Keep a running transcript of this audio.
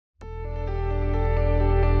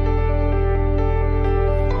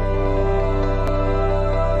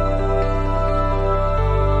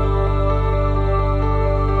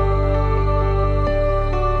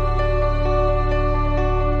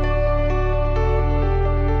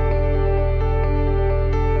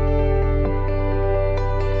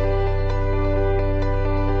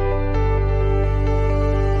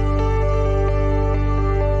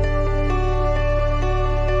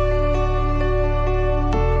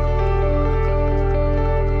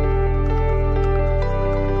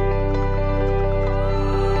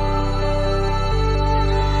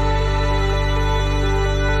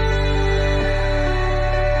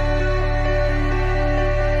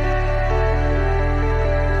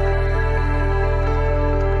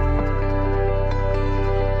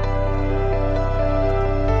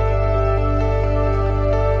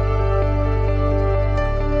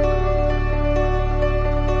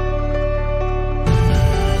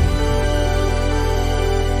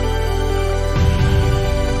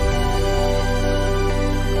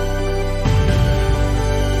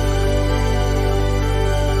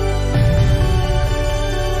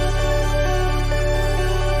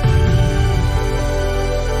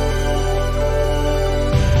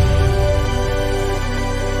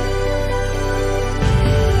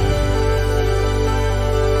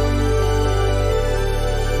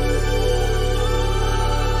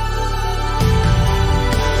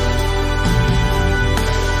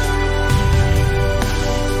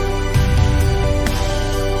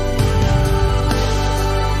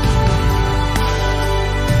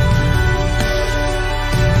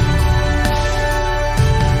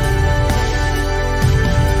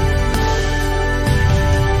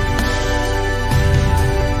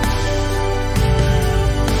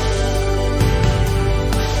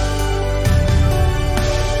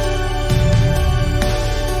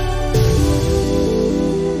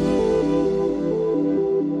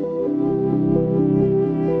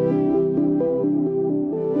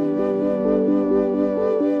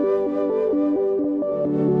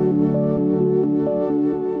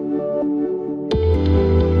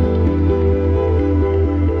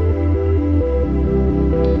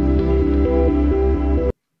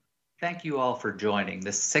thank you all for joining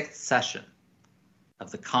the sixth session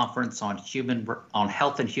of the Conference on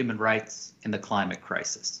Health and Human Rights in the Climate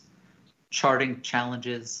Crisis, Charting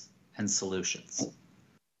Challenges and Solutions.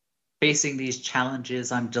 Facing these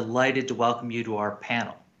challenges, I'm delighted to welcome you to our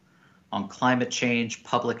panel on climate change,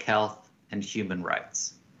 public health, and human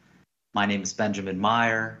rights. My name is Benjamin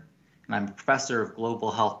Meier, and I'm a professor of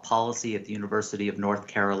global health policy at the University of North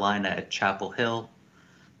Carolina at Chapel Hill.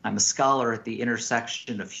 I'm a scholar at the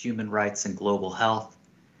intersection of human rights and global health,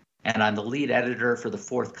 and I'm the lead editor for the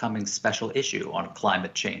forthcoming special issue on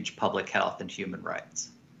climate change, public health, and human rights.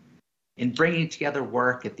 In bringing together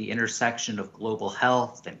work at the intersection of global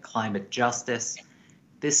health and climate justice,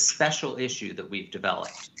 this special issue that we've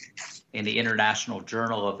developed in the International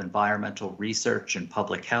Journal of Environmental Research and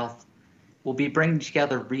Public Health will be bringing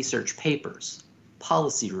together research papers,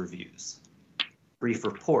 policy reviews, brief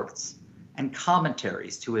reports, and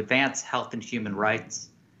commentaries to advance health and human rights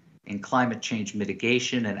in climate change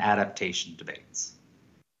mitigation and adaptation debates.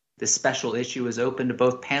 This special issue is open to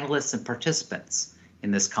both panelists and participants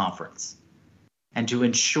in this conference. And to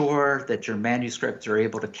ensure that your manuscripts are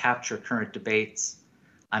able to capture current debates,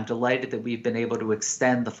 I'm delighted that we've been able to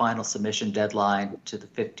extend the final submission deadline to the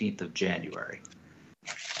 15th of January,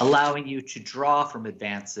 allowing you to draw from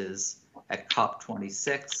advances at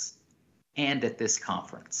COP26 and at this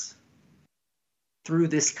conference. Through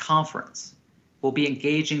this conference, we'll be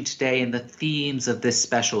engaging today in the themes of this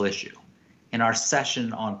special issue in our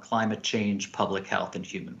session on climate change, public health, and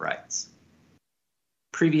human rights.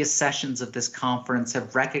 Previous sessions of this conference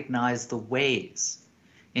have recognized the ways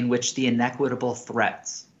in which the inequitable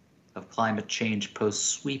threats of climate change pose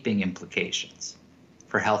sweeping implications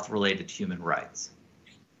for health-related human rights,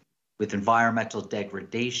 with environmental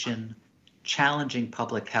degradation challenging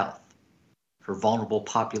public health for vulnerable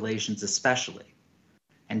populations especially,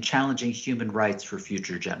 and challenging human rights for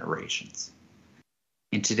future generations.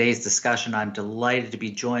 In today's discussion, I'm delighted to be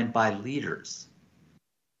joined by leaders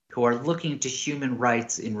who are looking to human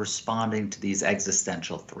rights in responding to these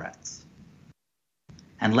existential threats.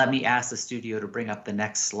 And let me ask the studio to bring up the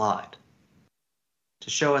next slide to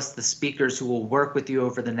show us the speakers who will work with you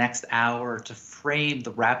over the next hour to frame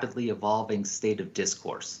the rapidly evolving state of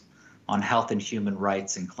discourse on health and human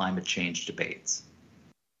rights and climate change debates,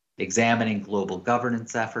 examining global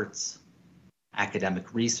governance efforts,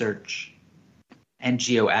 academic research,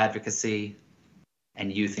 NGO advocacy,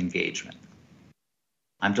 and youth engagement.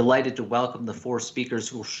 I'm delighted to welcome the four speakers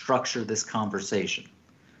who will structure this conversation,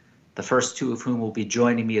 the first two of whom will be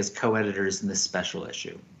joining me as co-editors in this special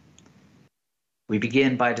issue. We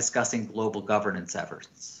begin by discussing global governance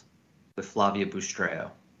efforts with Flavia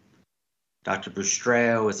Bustreo. Dr.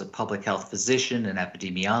 Bustreo is a public health physician and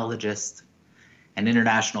epidemiologist, an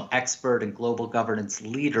international expert and global governance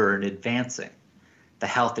leader in advancing the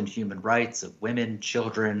health and human rights of women,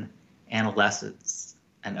 children, adolescents,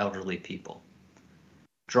 and elderly people.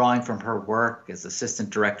 Drawing from her work as Assistant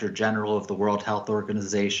Director General of the World Health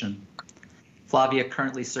Organization, Flavia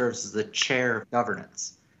currently serves as the Chair of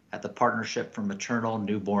Governance at the Partnership for Maternal,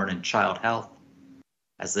 Newborn, and Child Health,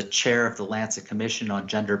 as the Chair of the Lancet Commission on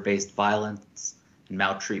Gender-Based Violence and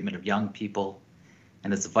Maltreatment of Young People,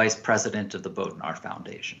 and as the Vice President of the Botenar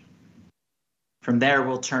Foundation. From there,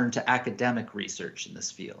 we'll turn to academic research in this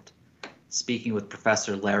field, speaking with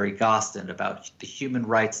Professor Larry Gostin about the human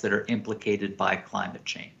rights that are implicated by climate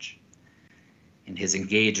change. In his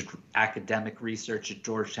engaged academic research at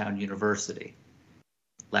Georgetown University,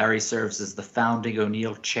 Larry serves as the founding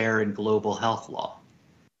O'Neill Chair in Global Health Law,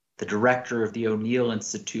 the director of the O'Neill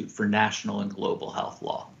Institute for National and Global Health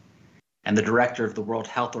Law, and the director of the World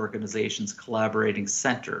Health Organization's Collaborating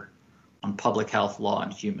Center on Public Health Law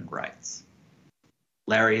and Human Rights.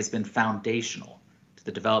 Larry has been foundational to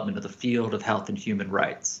the development of the field of health and human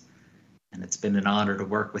rights, and it's been an honor to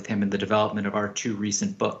work with him in the development of our two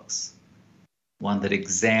recent books, one that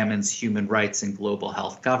examines human rights in global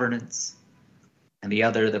health governance, and the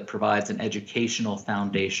other that provides an educational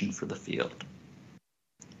foundation for the field.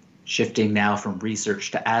 Shifting now from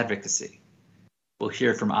research to advocacy, we'll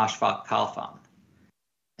hear from Ashfaq Khalfan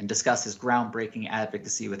and discuss his groundbreaking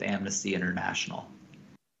advocacy with Amnesty International.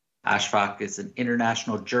 Ashfaq is an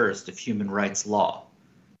international jurist of human rights law,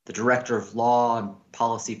 the director of law and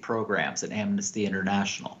policy programs at Amnesty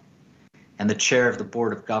International, and the chair of the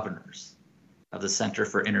Board of Governors of the Center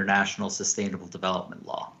for International Sustainable Development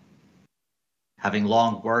Law. Having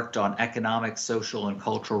long worked on economic, social, and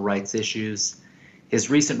cultural rights issues, his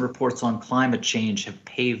recent reports on climate change have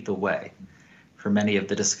paved the way for many of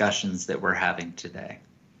the discussions that we're having today.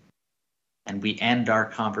 And we end our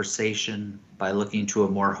conversation by looking to a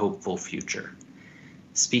more hopeful future,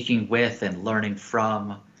 speaking with and learning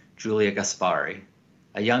from Giulia Gasparri,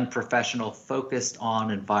 a young professional focused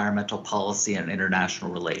on environmental policy and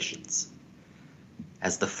international relations.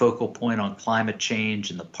 As the focal point on climate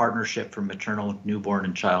change and the Partnership for Maternal, Newborn,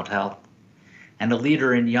 and Child Health, and a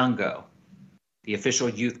leader in YOUNGO, the official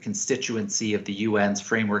youth constituency of the UN's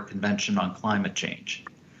Framework Convention on Climate Change.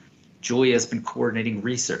 Giulia has been coordinating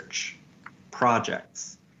research,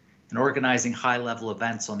 projects, and organizing high-level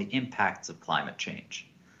events on the impacts of climate change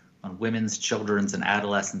on women's, children's, and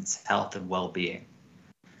adolescents' health and well-being,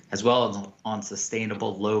 as well as on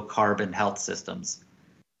sustainable low-carbon health systems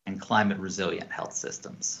and climate-resilient health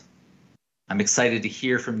systems. I'm excited to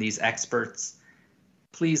hear from these experts.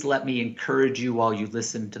 Please let me encourage you while you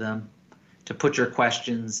listen to them to put your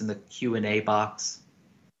questions in the Q&A box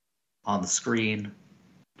on the screen.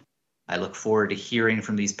 I look forward to hearing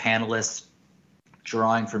from these panelists,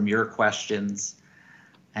 drawing from your questions,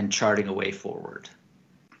 and charting a way forward.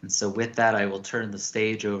 And so with that, I will turn the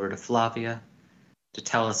stage over to Flavia to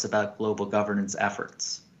tell us about global governance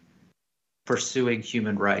efforts, pursuing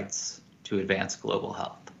human rights to advance global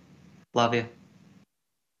health. Flavia.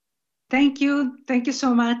 Thank you. Thank you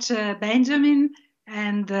so much, Benjamin.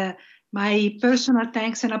 And my personal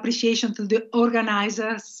thanks and appreciation to the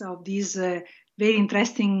organizers of this very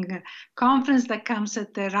interesting conference that comes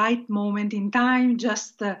at the right moment in time,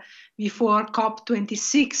 just before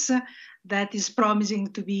COP26, that is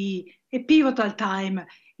promising to be a pivotal time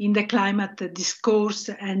in the climate discourse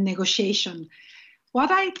and negotiation.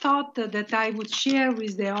 What I thought that I would share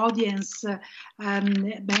with the audience,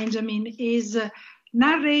 Benjamin, is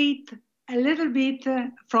narrate a little bit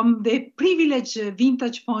from the privileged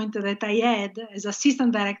vantage point that I had as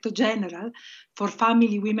Assistant Director General for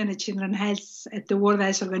Family, Women and Children Health at the World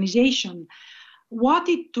Health Organization, what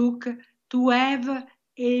it took to have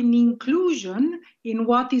an inclusion in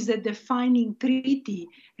what is the defining treaty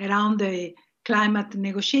around the climate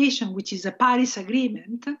negotiation, which is a Paris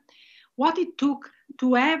Agreement, what it took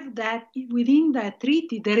to have that within that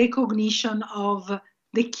treaty, the recognition of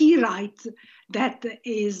the key right that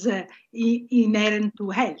is inherent to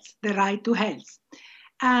health, the right to health.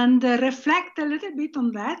 And reflect a little bit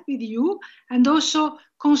on that with you, and also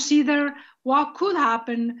consider what could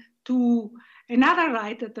happen to another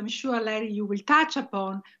right that I'm sure, Larry, you will touch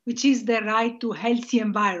upon, which is the right to healthy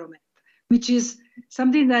environment, which is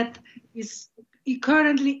something that is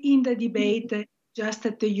currently in the debate just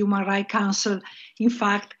at the Human Rights Council. In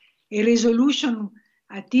fact, a resolution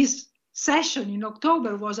at this session in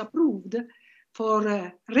October was approved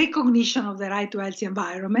for recognition of the right to healthy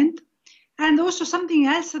environment. And also something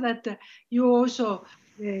else that you also,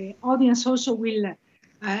 the audience also will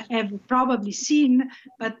have probably seen,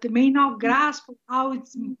 but may not grasp how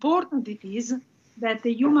important it is, that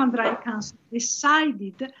the Human Rights Council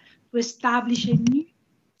decided to establish a new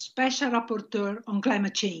special rapporteur on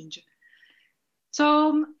climate change.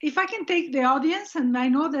 So if I can take the audience, and I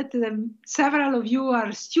know that several of you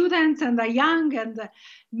are students and are young and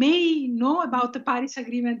may know about the Paris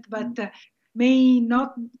Agreement, but may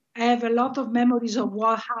not have a lot of memories of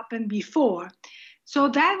what happened before. So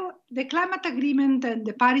that the climate agreement and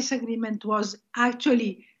the Paris Agreement was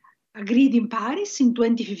actually agreed in Paris in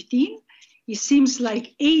 2015. It seems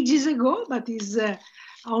like ages ago, but it's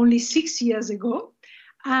only 6 years ago.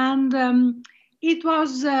 And it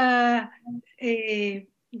was a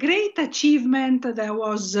great achievement that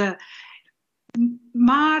was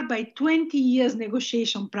marred by 20 years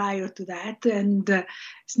negotiation prior to that, and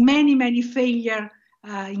many, many failures,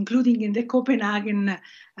 including in the Copenhagen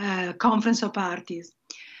Conference of Parties.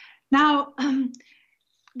 Now,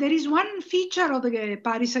 there is one feature of the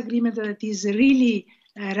Paris Agreement that is really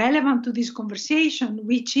relevant to this conversation,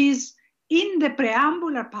 which is in the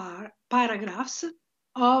preambular paragraphs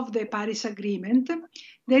of the Paris Agreement,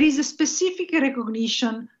 there is a specific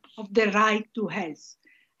recognition of the right to health.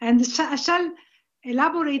 And I shall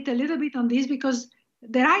elaborate a little bit on this, because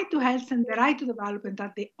the right to health and the right to development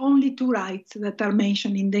are the only two rights that are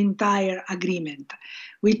mentioned in the entire agreement,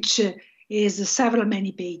 which is several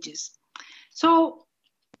many pages. So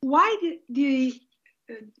why did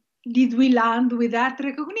we land with that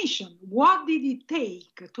recognition? What did it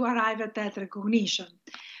take to arrive at that recognition?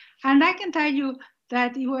 And I can tell you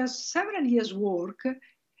that it was several years' work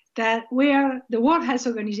that where the World Health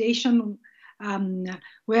Organization,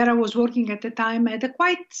 where I was working at the time, had a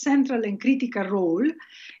quite central and critical role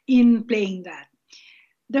in playing that.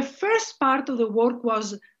 The first part of the work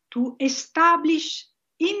was to establish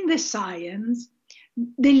in the science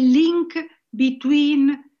the link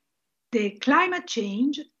between the climate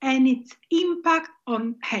change and its impact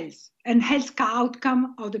on health and health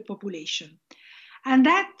outcome of the population. And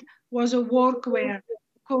that was a work where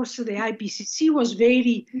course, the IPCC was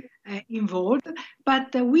very involved, but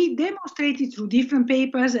we demonstrated through different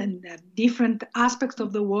papers and different aspects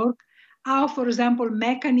of the work how, for example,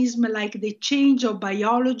 mechanisms like the change of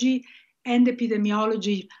biology and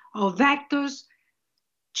epidemiology of vectors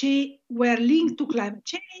were linked to climate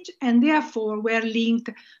change and therefore were linked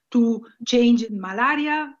to change in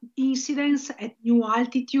malaria incidence at new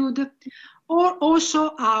altitude, or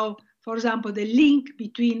also how, for example, the link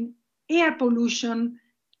between air pollution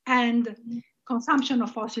and consumption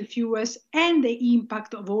of fossil fuels and the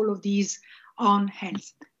impact of all of these on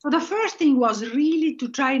health. So the first thing was really to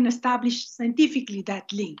try and establish scientifically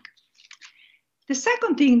that link. The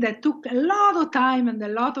second thing that took a lot of time and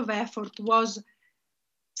a lot of effort was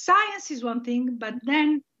science is one thing, but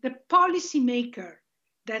then the policymakers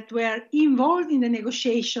that were involved in the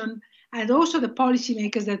negotiation and also the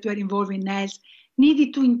policymakers that were involved in health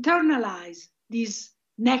needed to internalize this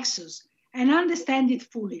nexus and understand it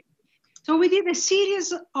fully. So we did a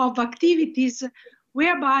series of activities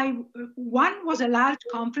whereby one was a large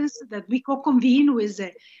conference that we co-convened with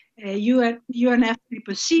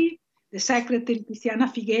UNFCCC, the Secretary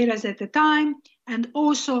Cristiana Figueiras at the time, and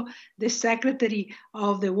also the Secretary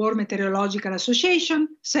of the World Meteorological Association,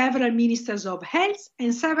 several ministers of health,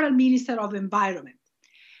 and several ministers of environment.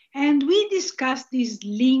 And we discussed this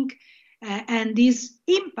link and this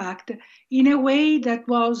impact in a way that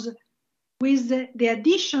was with the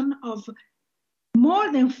addition of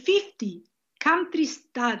more than 50 country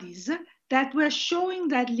studies that were showing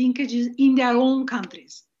that linkages in their own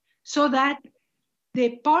countries, so that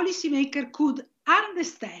the policymaker could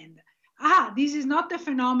understand, this is not a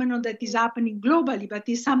phenomenon that is happening globally, but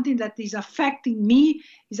is something that is affecting me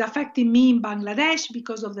in Bangladesh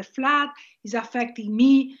because of the flood, is affecting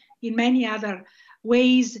me in many other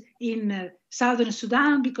ways in southern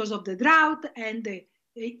Sudan because of the drought and the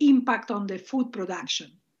impact on the food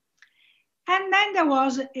production. And then there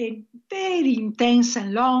was a very intense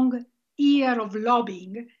and long year of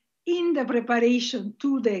lobbying in the preparation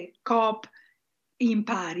to the COP in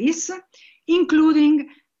Paris, including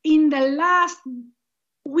in the last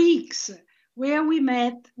weeks where we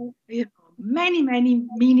met many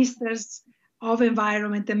ministers of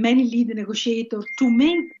environment and many lead negotiators to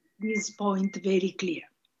make this point very clear.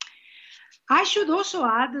 I should also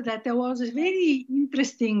add that there was a very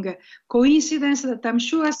interesting coincidence that I'm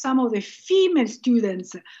sure some of the female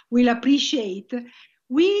students will appreciate.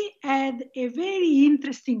 We had a very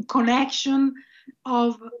interesting connection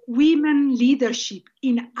of women leadership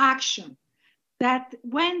in action that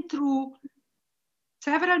went through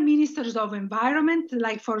several ministers of environment,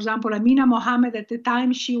 like, for example, Amina Mohammed. At the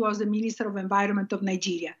time, she was the Minister of Environment of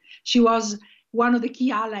Nigeria. She was one of the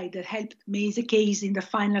key allies that helped make the case in the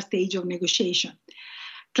final stage of negotiation.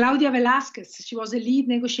 Claudia Velasquez, she was a lead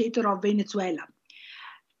negotiator of Venezuela.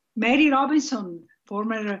 Mary Robinson,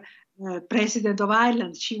 former President of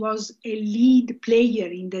Ireland, she was a lead player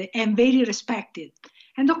and very respected.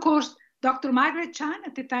 And of course, Dr. Margaret Chan,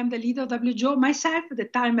 at the time the leader of WHO, myself, at the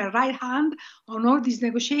time a right hand on all these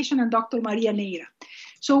negotiations, and Dr. Maria Neira.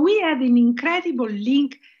 So we had an incredible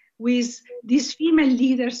link with these female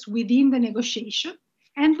leaders within the negotiation.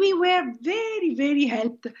 And we were very, very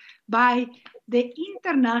helped by the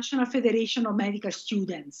International Federation of Medical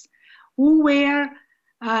Students, who were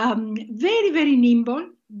very, very nimble,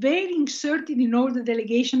 very inserted in all the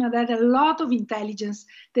delegation, and had a lot of intelligence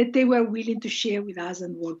that they were willing to share with us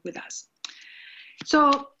and work with us.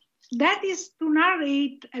 So that is to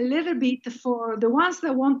narrate a little bit for the ones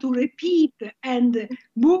that want to repeat and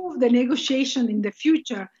move the negotiation in the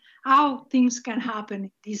future, how things can happen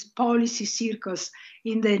in this policy circus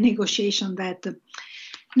in the negotiation.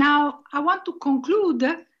 Now I want to conclude,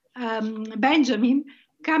 Benjamin,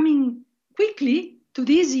 coming quickly to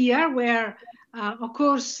this year where, of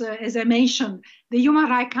course, as I mentioned, the Human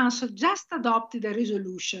Rights Council just adopted a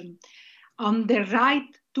resolution on the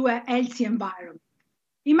right to a healthy environment.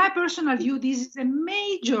 In my personal view, this is a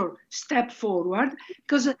major step forward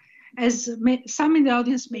because, as some in the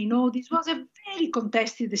audience may know, this was a very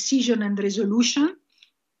contested decision and resolution.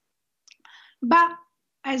 But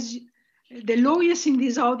as the lawyers in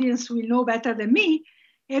this audience will know better than me,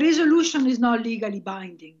 a resolution is not legally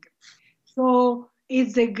binding. So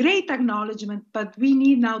it's a great acknowledgement, but we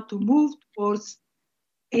need now to move towards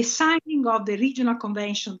a signing of the regional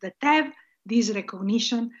convention that have this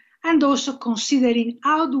recognition, and also considering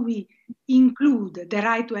how do we include the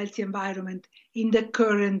right to healthy environment in the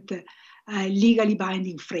current legally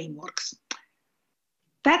binding frameworks.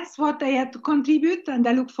 That's what I had to contribute, and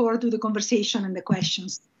I look forward to the conversation and the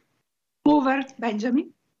questions. Over,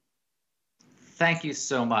 Benjamin. thank you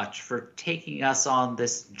so much for taking us on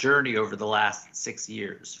this journey over the last 6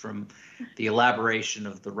 years, from the elaboration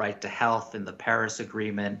of the right to health in the Paris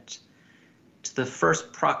Agreement to the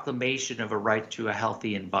first proclamation of a right to a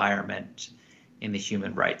healthy environment in the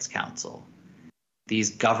Human Rights Council. These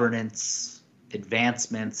governance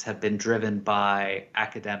advancements have been driven by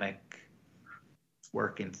academic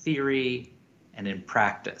work in theory and in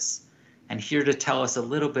practice. And here to tell us a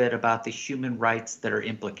little bit about the human rights that are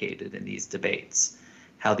implicated in these debates,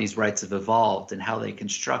 how these rights have evolved, and how they can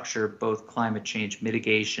structure both climate change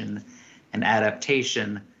mitigation and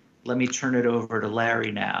adaptation, let me turn it over to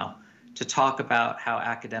Larry now to talk about how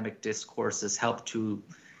academic discourses help to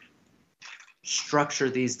structure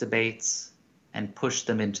these debates and push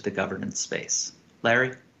them into the governance space.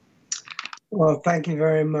 Larry? Well, thank you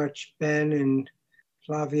very much, Ben and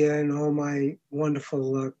Flavia and all my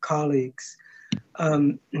wonderful colleagues.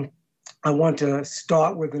 I want to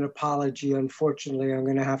start with an apology. Unfortunately, I'm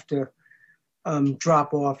going to have to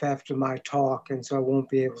drop off after my talk, and so I won't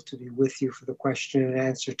be able to be with you for the question and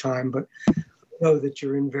answer time, but I know that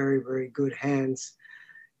you're in very, very good hands.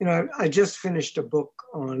 You know, I just finished a book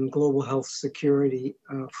on global health security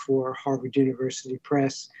for Harvard University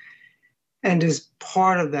Press, and as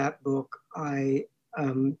part of that book, I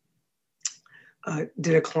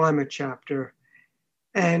did a climate chapter,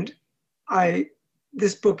 and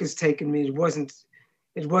this book has taken me. It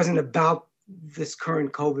wasn't about this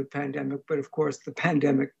current COVID pandemic, but of course the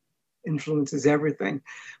pandemic influences everything.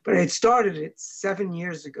 But I had started it 7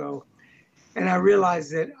 years ago, and I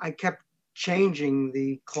realized that I kept changing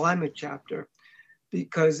the climate chapter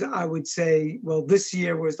because I would say, well, this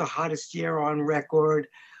year was the hottest year on record.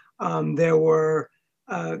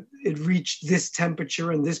 It reached this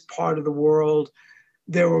temperature in this part of the world.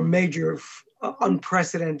 There were major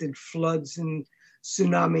unprecedented floods and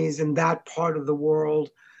tsunamis in that part of the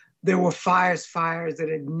world. There were fires that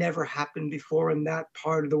had never happened before in that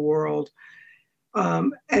part of the world,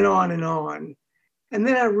 and on and on. And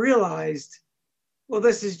then I realized, well,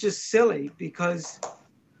 this is just silly because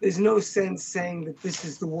there's no sense saying that this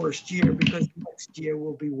is the worst year because next year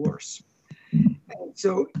will be worse. And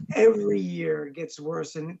so every year gets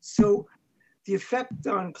worse. And so the effect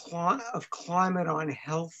of climate on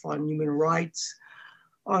health, on human rights,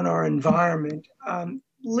 on our environment,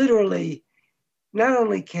 literally, not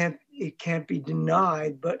only can't be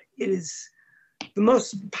denied, but it is the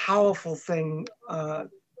most powerful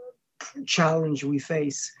challenge we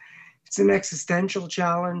face. It's an existential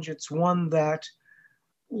challenge. It's one that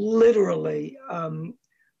literally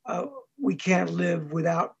we can't live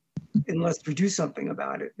without unless we do something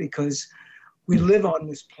about it, because we live on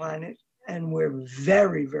this planet and we're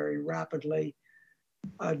very, very rapidly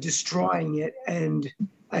destroying it. And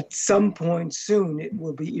at some point soon, it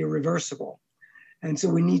will be irreversible. And so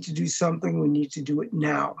we need to do something. We need to do it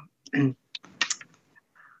now.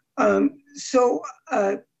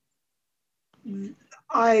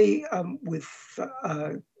 I, with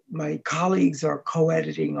my colleagues, are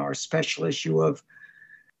co-editing our special issue of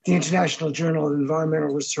the International Journal of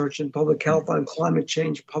Environmental Research and Public Health on climate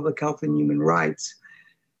change, public health, and human rights.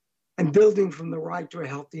 And building from the right to a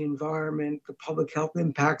healthy environment, the public health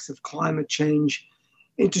impacts of climate change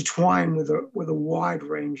intertwine with a wide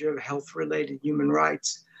range of health-related human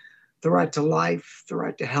rights: the right to life, the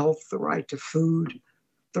right to health, the right to food,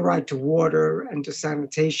 the right to water, and to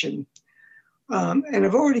sanitation. And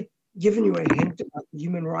I've already given you a hint about the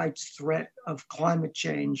human rights threat of climate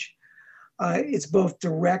change. It's both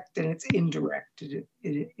direct and it's indirect.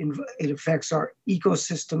 It affects our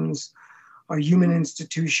ecosystems, our human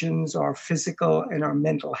institutions, our physical and our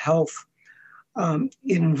mental health. It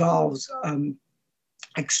involves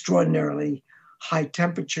extraordinarily high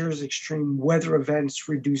temperatures, extreme weather events,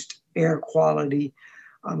 reduced air quality,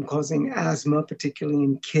 causing asthma, particularly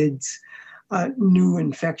in kids, new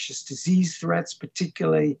infectious disease threats,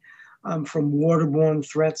 particularly from waterborne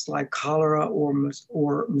threats like cholera or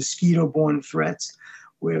mosquito-borne threats,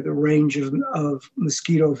 where the range of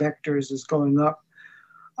mosquito vectors is going up,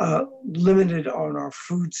 limited on our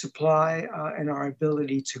food supply and our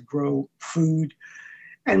ability to grow food,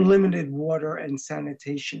 and limited water and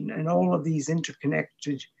sanitation. And all of these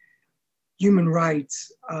interconnected human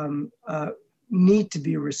rights need to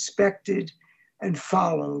be respected and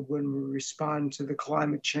followed when we respond to the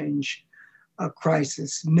climate change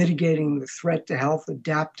crisis, mitigating the threat to health,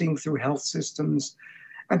 adapting through health systems,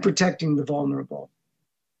 and protecting the vulnerable.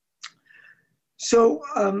 So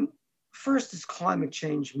first is climate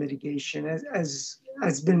change mitigation. As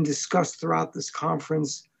has been discussed throughout this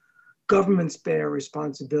conference, governments bear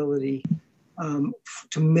responsibility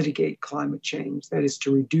to mitigate climate change, that is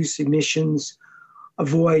to reduce emissions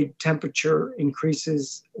avoid temperature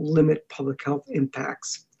increases, limit public health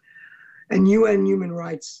impacts. And UN human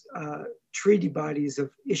rights treaty bodies have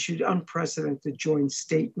issued unprecedented joint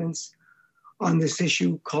statements on this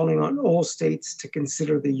issue, calling on all states to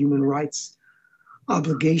consider the human rights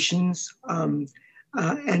obligations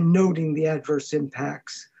and noting the adverse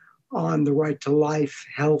impacts on the right to life,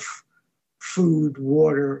 health, food,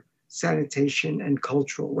 water, sanitation, and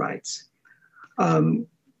cultural rights.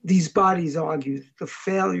 These bodies argue that the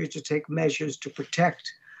failure to take measures to protect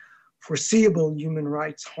foreseeable human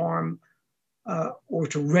rights harm or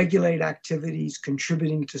to regulate activities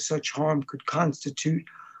contributing to such harm could constitute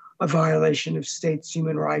a violation of states'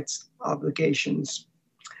 human rights obligations.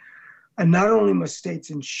 And not only must states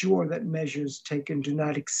ensure that measures taken do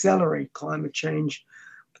not accelerate climate change,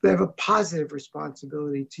 but they have a positive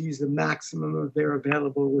responsibility to use the maximum of their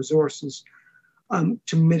available resources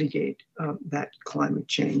to mitigate that climate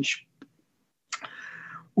change.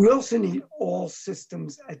 We also need all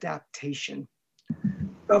systems adaptation.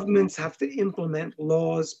 Governments have to implement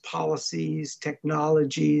laws, policies,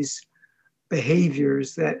 technologies,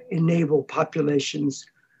 behaviors that enable populations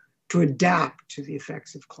to adapt to the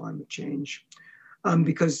effects of climate change.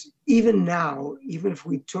 Because even now, even if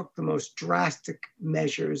we took the most drastic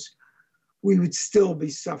measures, we would still be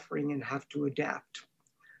suffering and have to adapt.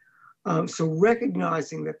 So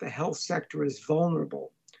recognizing that the health sector is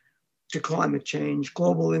vulnerable to climate change,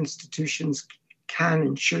 global institutions can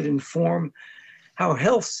and should inform how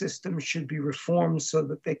health systems should be reformed so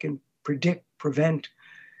that they can predict, prevent,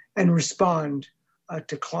 and respond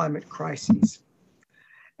to climate crises.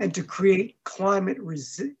 And to create climate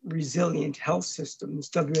resilient health systems,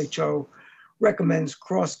 WHO recommends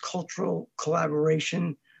cross-cultural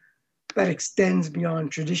collaboration that extends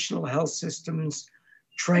beyond traditional health systems,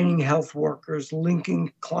 training health workers,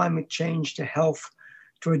 linking climate change to health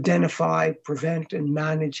to identify, prevent, and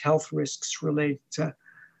manage health risks related to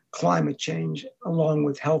climate change, along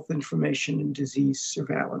with health information and disease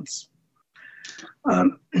surveillance.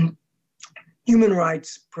 Human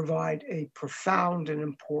rights provide a profound and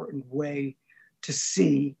important way to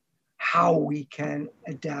see how we can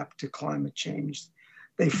adapt to climate change.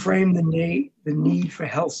 They frame the need for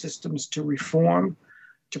health systems to reform,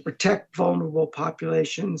 to protect vulnerable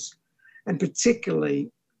populations, and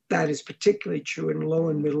particularly, that is particularly true in low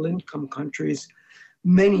and middle income countries,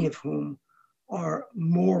 many of whom are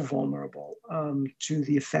more vulnerable to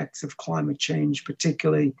the effects of climate change,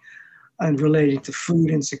 particularly and related to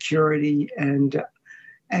food insecurity and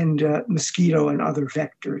mosquito and other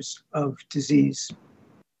vectors of disease.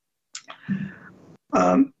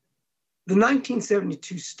 The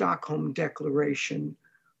 1972 Stockholm Declaration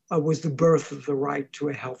was the birth of the right to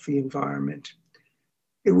a healthy environment.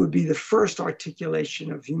 It would be the first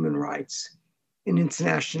articulation of human rights in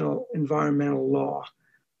international environmental law,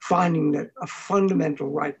 finding that a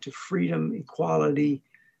fundamental right to freedom, equality,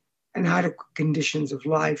 and adequate conditions of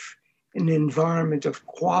life in an environment of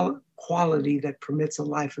quality that permits a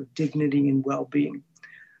life of dignity and well-being.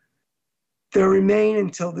 There remain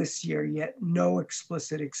until this year yet no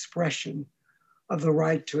explicit expression of the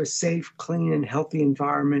right to a safe, clean, and healthy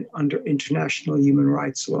environment under international human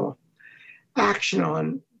rights law. Action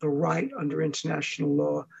on the right under international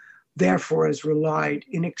law, therefore, has relied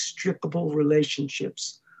inextricable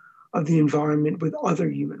relationships of the environment with other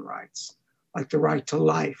human rights, like the right to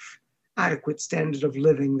life, adequate standard of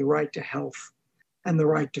living, the right to health, and the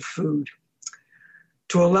right to food.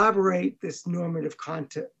 To elaborate this normative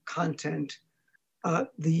content,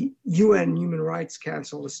 the UN Human Rights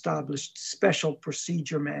Council established special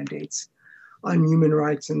procedure mandates on human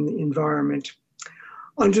rights and the environment.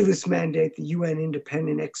 Under this mandate, the UN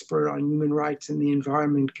independent expert on human rights and the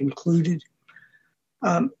environment concluded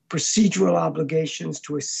procedural obligations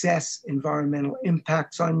to assess environmental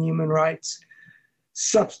impacts on human rights,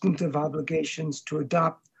 substantive obligations to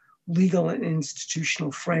adopt legal and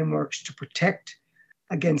institutional frameworks to protect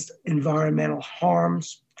against environmental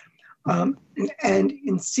harms. And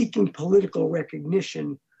in seeking political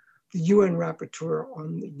recognition, the UN Rapporteur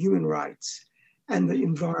on the Human Rights and the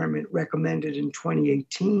Environment recommended in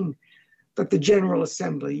 2018 that the General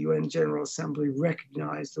Assembly, UN General Assembly,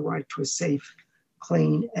 recognize the right to a safe,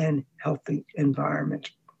 clean, and healthy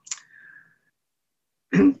environment.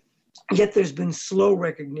 Yet there's been slow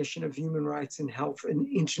recognition of human rights and health in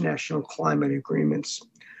international climate agreements,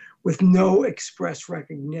 with no express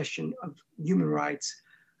recognition of human rights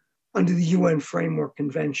under the UN Framework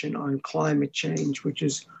Convention on Climate Change, which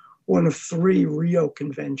is one of 3 Rio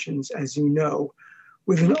conventions, as you know,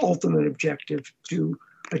 with an ultimate objective to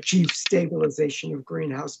achieve stabilization of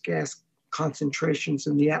greenhouse gas concentrations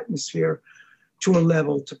in the atmosphere to a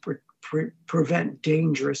level to prevent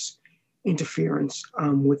dangerous interference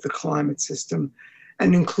with the climate system,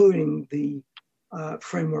 and including the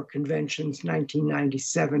Framework Convention's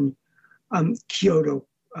 1997 Kyoto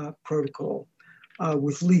Protocol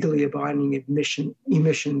with legally abiding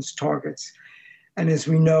emissions targets. And as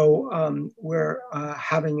we know, we're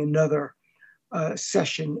having another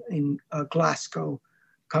session in Glasgow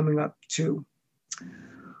coming up too.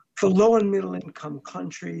 For low and middle income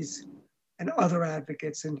countries and other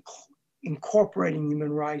advocates, incorporating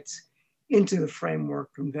human rights into the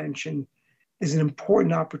Framework Convention is an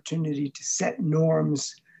important opportunity to set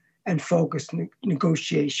norms and focus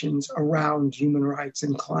negotiations around human rights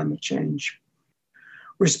and climate change.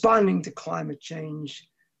 Responding to climate change,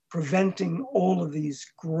 preventing all of these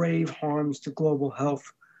grave harms to global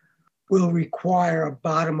health will require a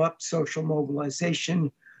bottom-up social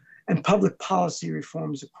mobilization and public policy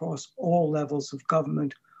reforms across all levels of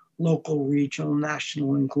government, local, regional,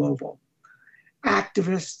 national, and global.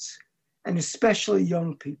 Activists, and especially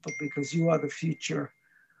young people, because you are the future,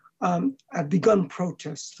 have begun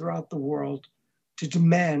protests throughout the world to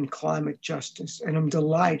demand climate justice. And I'm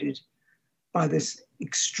delighted by this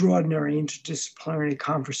extraordinary interdisciplinary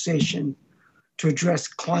conversation to address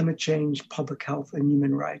climate change, public health, and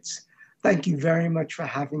human rights. Thank you very much for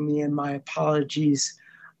having me, and my apologies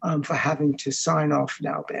for having to sign off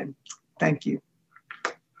now, Ben. Thank you.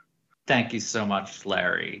 Thank you so much,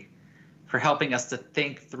 Larry, for helping us to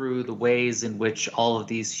think through the ways in which all of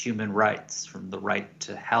these human rights, from the right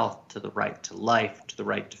to health, to the right to life, to the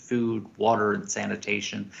right to food, water, and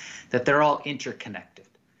sanitation, that they're all interconnected,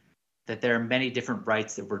 that there are many different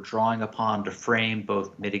rights that we're drawing upon to frame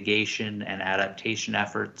both mitigation and adaptation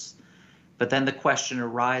efforts. But then the question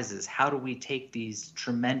arises, how do we take these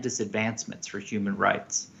tremendous advancements for human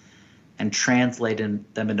rights and translate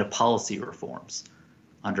them into policy reforms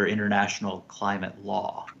under international climate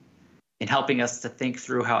law? In helping us to think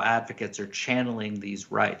through how advocates are channeling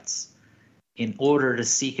these rights in order to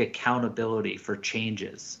seek accountability for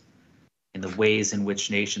changes in the ways in which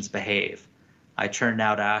nations behave. I turn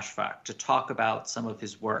now to Ashfaq to talk about some of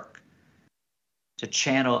his work to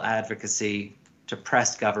channel advocacy, to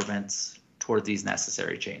press governments toward these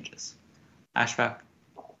necessary changes. Ashfaq.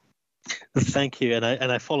 Thank you, and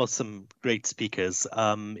I follow some great speakers.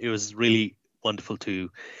 It was really wonderful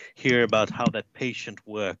to hear about how that patient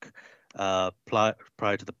work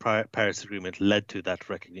prior to the Paris Agreement led to that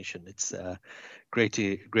recognition. It's great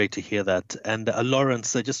to hear that. And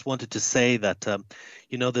Lawrence, I just wanted to say that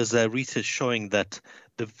there's research showing that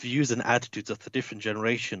the views and attitudes of the different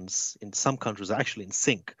generations in some countries are actually in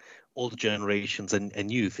sync, older generations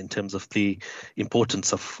and youth, in terms of the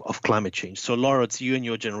importance of climate change. So Lawrence, you and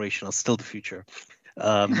your generation are still the future.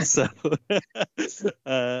 So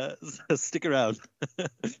stick around.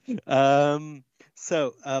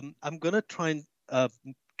 So I'm going to try and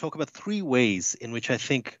talk about three ways in which I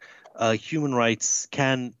think human rights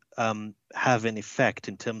can have an effect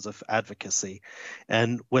in terms of advocacy.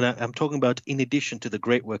 And when I'm talking about, in addition to the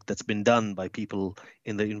great work that's been done by people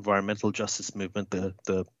in the environmental justice movement,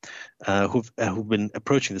 who've been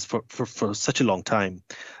approaching this for such a long time.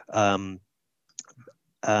 So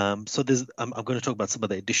I'm going to talk about some of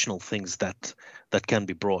the additional things that can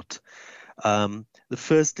be brought. The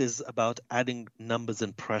first is about adding numbers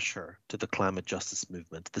and pressure to the climate justice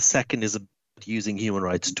movement. The second is about using human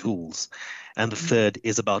rights tools. And the third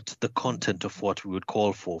is about the content of what we would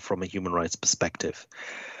call for from a human rights perspective.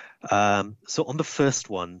 So on the first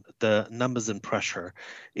one, the numbers and pressure,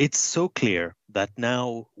 it's so clear that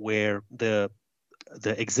now where the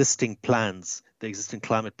existing plans, the existing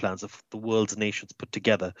climate plans of the world's nations put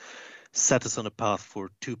together, set us on a path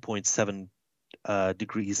for 2.7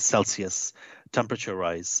 degrees Celsius temperature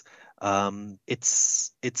rise.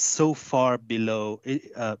 It's so far below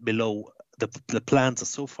the plans are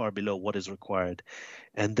so far below what is required,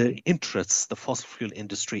 and the interests, the fossil fuel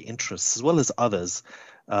industry interests, as well as others,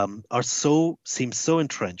 seem so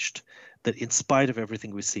entrenched that in spite of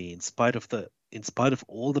everything we see, in spite of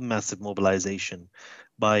all the massive mobilization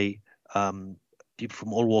by people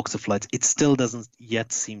from all walks of life, it still doesn't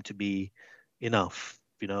yet seem to be enough.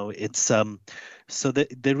 It's so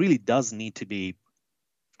that there really does need to be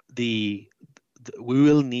we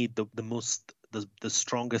will need the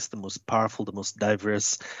strongest, the most powerful, the most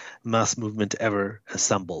diverse mass movement ever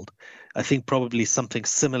assembled. I think probably something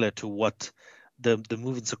similar to what the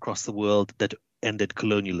movements across the world that ended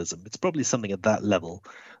colonialism. It's probably something at that level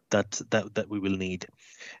that we will need.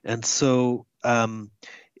 And so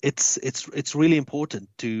it's really important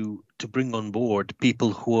to bring on board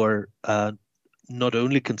people who are not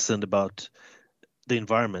only concerned about the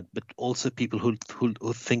environment, but also people who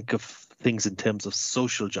think of things in terms of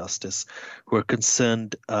social justice, who are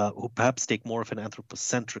concerned, who perhaps take more of an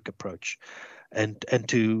anthropocentric approach, and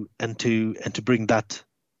to bring that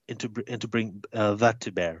that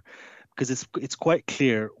to bear, because it's quite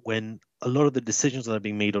clear when a lot of the decisions that are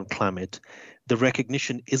being made on climate, the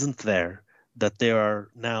recognition isn't there that there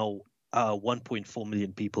are now 1.4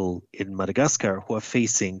 million people in Madagascar who are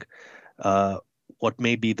facing what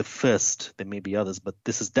may be the first, there may be others, but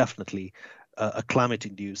this is definitely a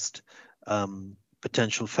climate-induced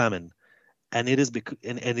potential famine, and it is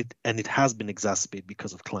it has been exacerbated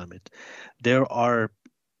because of climate. There are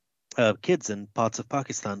kids in parts of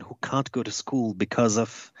Pakistan who can't go to school because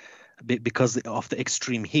of the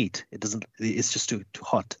extreme heat. It's just too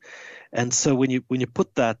hot. And so when you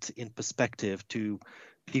put that in perspective to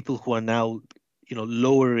people who are now,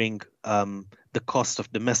 lowering the cost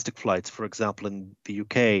of domestic flights, for example, in the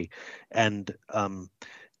UK, and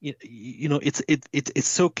it's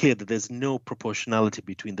so clear that there's no proportionality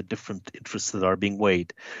between the different interests that are being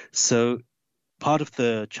weighed. So part of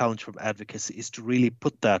the challenge from advocacy is to really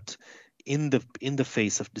put that in the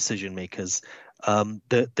face of decision makers,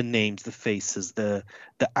 the names, the faces, the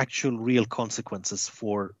actual real consequences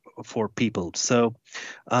for people. So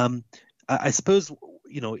I suppose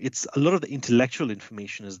it's a lot of the intellectual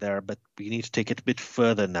information is there, but we need to take it a bit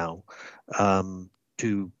further now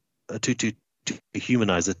to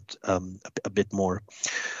humanize it a bit more.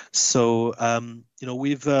 So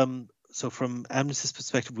we've so from Amnesty's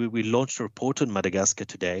perspective, we launched a report on Madagascar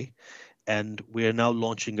today, and we are now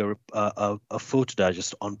launching a photo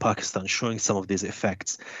digest on Pakistan showing some of these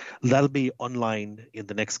effects. That'll be online in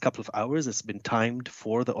the next couple of hours. It's been timed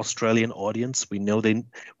for the Australian audience. We know the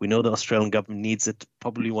Australian government needs it,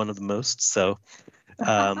 probably one of the most. So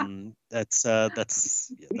that's what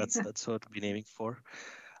we've been aiming for.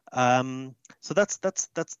 So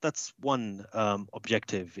that's one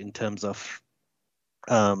objective in terms of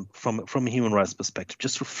from a human rights perspective,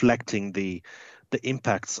 just reflecting the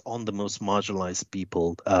impacts on the most marginalized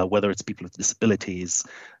people, whether it's people with disabilities,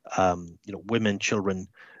 women, children,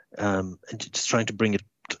 and just trying to bring it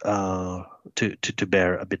to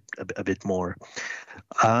bear a bit more.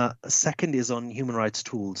 Second is on human rights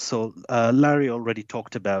tools. So Larry already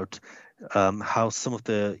talked about how some of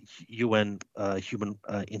the UN human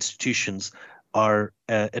institutions are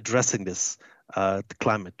addressing this the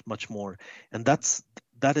climate much more, and that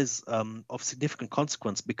is of significant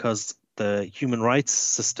consequence because the human rights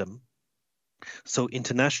system, so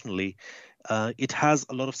internationally, it has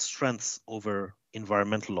a lot of strengths over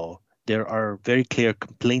environmental law. There are very clear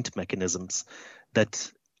complaint mechanisms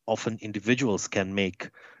that often individuals can make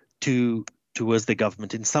towards the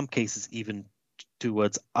government, in some cases even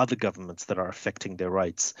towards other governments that are affecting their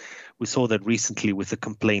rights. We saw that recently with a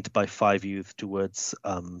complaint by 5 youth towards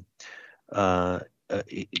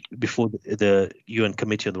before the UN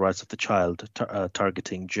Committee on the Rights of the Child,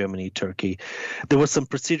 targeting Germany, Turkey. There were some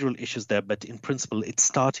procedural issues there, but in principle, it's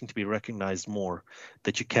starting to be recognized more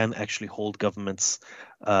that you can actually hold governments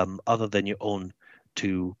other than your own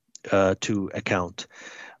to account.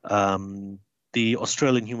 The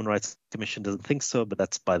Australian Human Rights Commission doesn't think so, but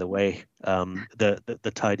that's by the way.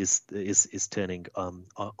 The tide is turning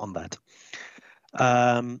on that.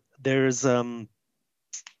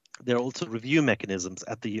 There are also review mechanisms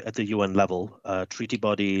at the UN level, treaty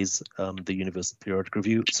bodies, the Universal Periodic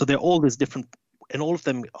Review. So there are all these different, and all of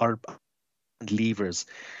them are levers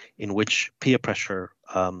in which peer pressure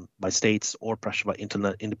by states or pressure by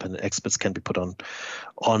independent experts can be put on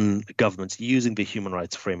governments using the human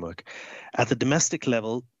rights framework. At the domestic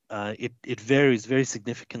level, it varies very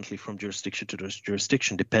significantly from jurisdiction to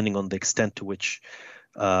jurisdiction, depending on the extent to which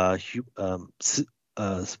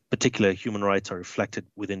particular human rights are reflected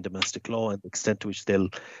within domestic law and the extent to which they'll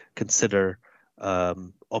consider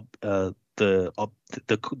the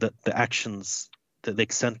actions, the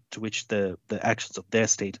extent to which the actions of their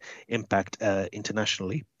state impact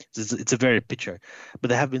internationally. It's a varied picture, but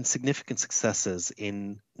there have been significant successes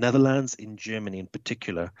in Netherlands, in Germany in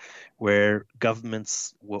particular, where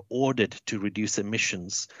governments were ordered to reduce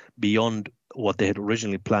emissions beyond what they had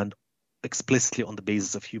originally planned, explicitly on the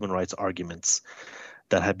basis of human rights arguments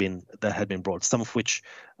that had been brought, some of which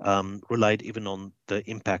relied even on the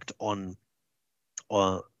impact on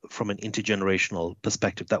from an intergenerational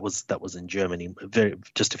perspective. That was in Germany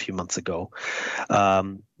just a few months ago.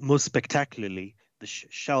 Most spectacularly, the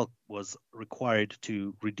Shell was required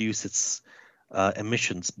to reduce its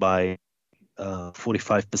emissions by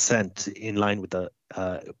 45% in line with the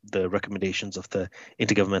recommendations of the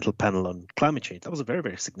Intergovernmental Panel on Climate Change. That was a very,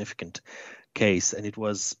 very significant case, and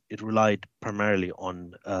it relied primarily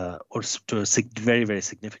on, or to a very, very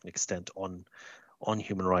significant extent, on on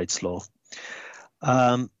human rights law.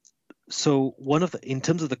 So in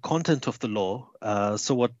terms of the content of the law,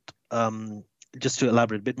 just to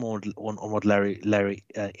elaborate a bit more on what Larry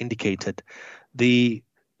indicated, the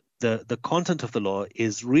content of the law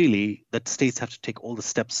is really that states have to take all the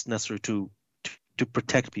steps necessary to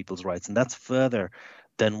protect people's rights, and that's further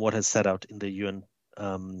than what is set out in the UN,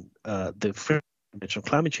 the Framework Convention on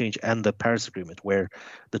Climate Change and the Paris Agreement, where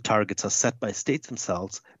the targets are set by states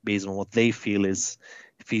themselves based on what they feel is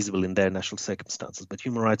feasible in their national circumstances. But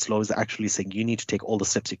human rights law is actually saying you need to take all the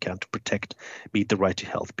steps you can to protect, be it the right to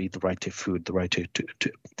health, be it the right to food, the right to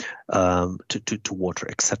water,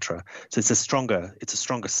 etc. So it's a stronger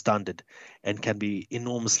standard, and can be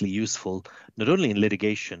enormously useful not only in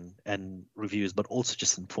litigation and reviews, but also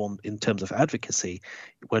just in terms of advocacy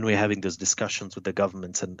when we're having those discussions with the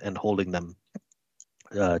governments and holding them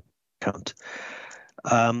account.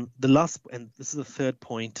 The last, and this is the third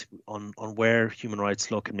point on where human rights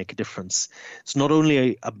law can make a difference. It's not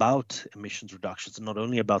only about emissions reductions, not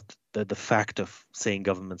only about the fact of saying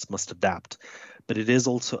governments must adapt, but it is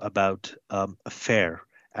also about a fair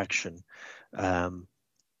action.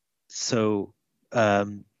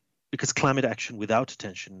 Because climate action without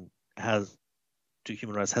attention to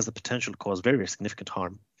human rights has the potential to cause very significant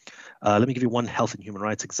harm. Let me give you one health and human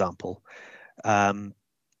rights example.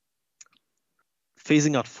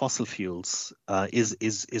 Phasing out fossil fuels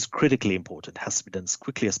is critically important, has to be done as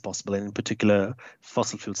quickly as possible, and in particular,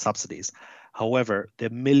 fossil fuel subsidies. However, there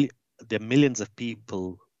are millions of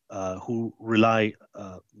people who rely,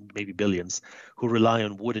 maybe billions, who rely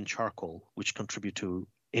on wood and charcoal, which contribute to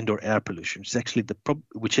indoor air pollution, which is actually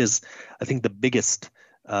I think, the biggest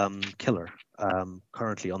killer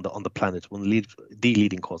currently on the planet, the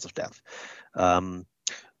leading cause of death,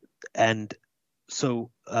 and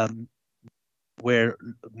so. Where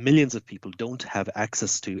millions of people don't have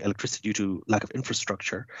access to electricity due to lack of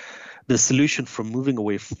infrastructure, the solution for moving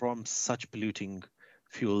away from such polluting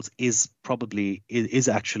fuels is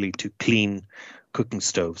actually to clean cooking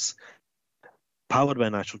stoves powered by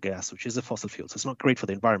natural gas, which is a fossil fuel. So it's not great for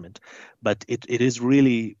the environment, but it is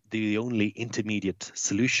really the only intermediate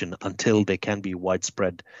solution until there can be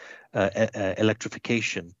widespread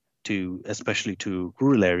electrification especially to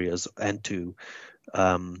rural areas and to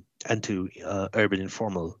urban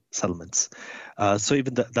informal settlements. So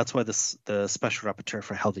even that's why the Special Rapporteur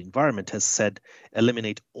for Healthy Environment has said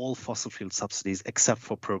eliminate all fossil fuel subsidies except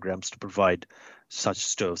for programs to provide such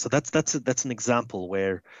stoves. So that's an example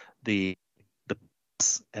where the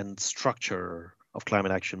and structure of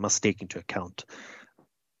climate action must take into account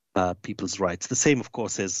people's rights. The same, of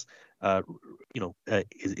course, is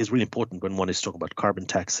really important when one is talking about carbon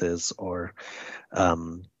taxes or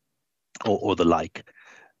the like.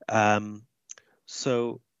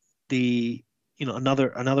 So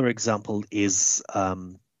another example is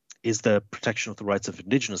the protection of the rights of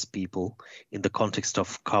indigenous people in the context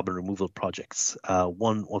of carbon removal projects.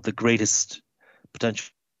 One of the greatest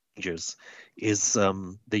potential dangers is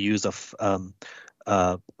the use of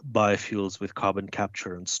biofuels with carbon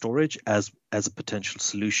capture and storage as a potential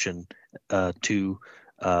solution to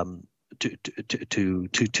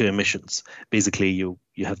emissions. Basically, you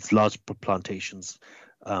have large plantations,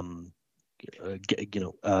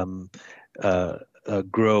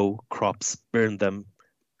 grow crops, burn them,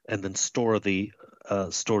 and then store the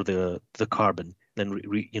carbon, then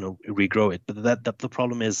regrow it. But the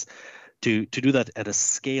problem is to do that at a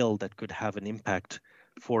scale that could have an impact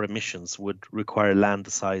for emissions would require land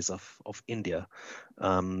the size of India.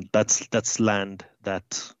 That's land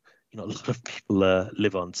that a lot of people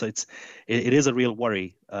live on. So it is a real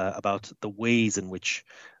worry about the ways in which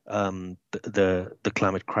the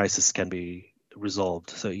climate crisis can be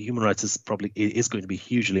resolved. So human rights is going to be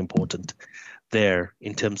hugely important there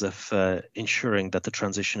in terms of ensuring that the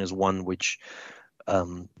transition is one which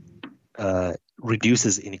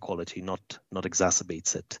reduces inequality, not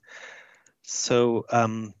exacerbates it. So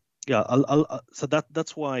so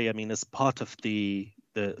that's why, as part of the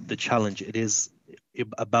challenge, it is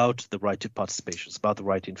about the right to participation, it's about the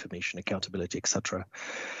right to information, accountability, etc.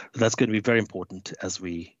 That's going to be very important as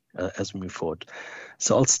we move forward.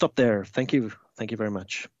 So I'll stop there. Thank you very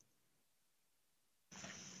much.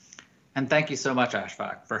 And thank you so much,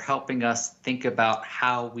 Ashfaq, for helping us think about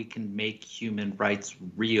how we can make human rights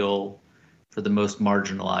real for the most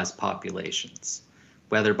marginalized populations,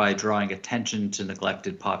 whether by drawing attention to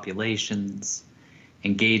neglected populations,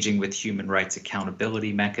 engaging with human rights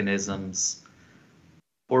accountability mechanisms,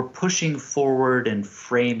 or pushing forward and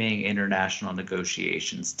framing international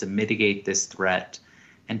negotiations to mitigate this threat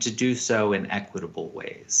and to do so in equitable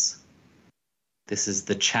ways. This is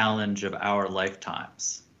the challenge of our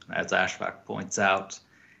lifetimes. as Ashfaq points out,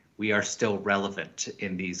 we are still relevant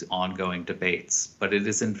in these ongoing debates, but it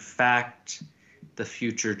is in fact the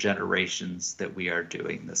future generations that we are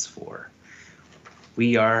doing this for.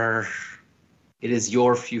 It is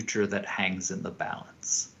your future that hangs in the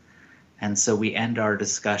balance. And so we end our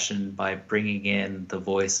discussion by bringing in the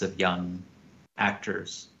voice of young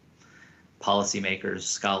actors, policymakers,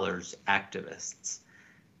 scholars, activists.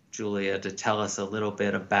 Giulia, to tell us a little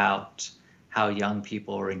bit about how young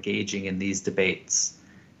people are engaging in these debates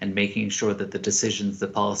and making sure that the decisions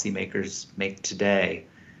that policymakers make today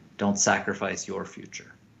don't sacrifice your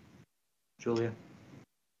future. Giulia?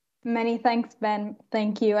 Many thanks, Ben.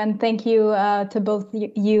 Thank you. And thank you to both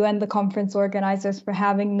you and the conference organizers for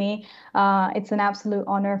having me. It's an absolute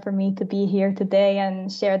honor for me to be here today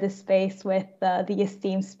and share this space with the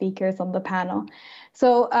esteemed speakers on the panel.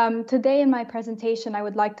 So today in my presentation, I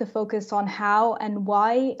would like to focus on how and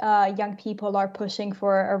why young people are pushing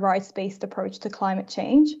for a rights-based approach to climate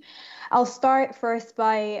change. I'll start first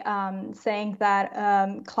by saying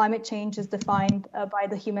that climate change is defined by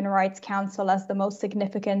the Human Rights Council as the most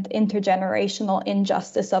significant intergenerational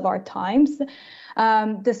injustice of our times.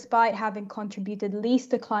 Despite having contributed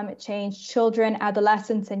least to climate change, children,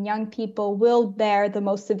 adolescents, and young people will bear the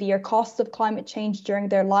most severe costs of climate change during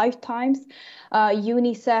their lifetimes.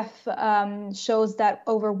 UNICEF shows that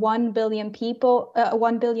over 1 billion people,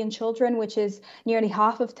 1 billion children, which is nearly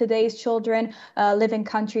half of today's children, live in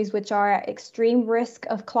countries which are at extreme risk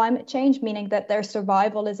of climate change, meaning that their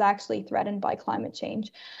survival is actually threatened by climate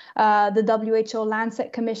change. The WHO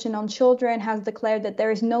Lancet Commission on Children has declared that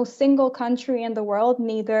there is no single country in the world,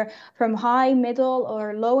 neither from high, middle,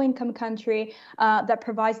 or low-income country, that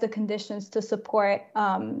provides the conditions to support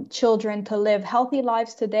children to live healthy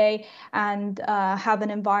lives today and have an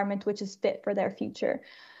environment which is fit for their future.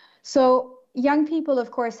 So young people,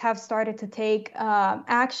 of course, have started to take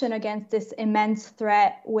action against this immense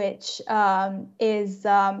threat, which is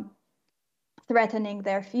threatening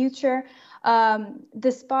their future.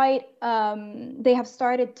 Despite they have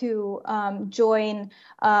started to join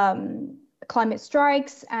climate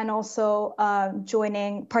strikes and also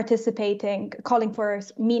calling for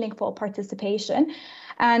meaningful participation.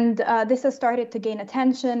 And this has started to gain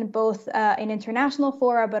attention both in international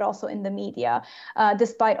fora, but also in the media,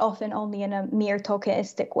 despite often only in a mere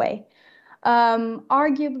tokenistic way.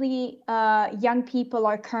 Arguably, young people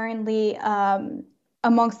are currently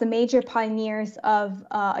amongst the major pioneers of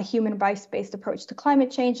a human rights-based approach to climate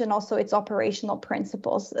change and also its operational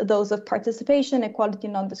principles, those of participation, equality,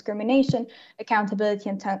 non-discrimination, accountability,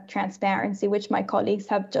 and transparency, which my colleagues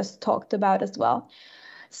have just talked about as well.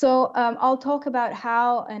 So I'll talk about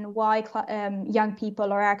how and why young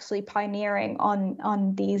people are actually pioneering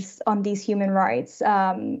on these human rights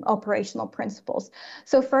operational principles.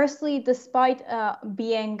 So firstly, despite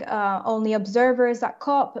being only observers at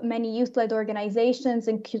COP, many youth-led organizations,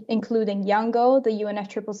 including Youngo, the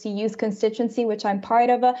UNFCCC Youth Constituency, which I'm part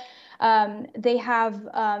of, they have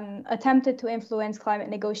attempted to influence climate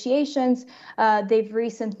negotiations. They've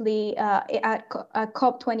recently, at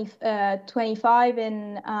COP 25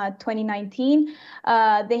 in 2019,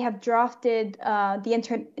 they have drafted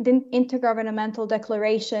the Intergovernmental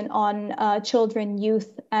Declaration on Children,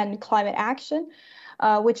 Youth, and Climate Action,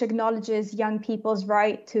 which acknowledges young people's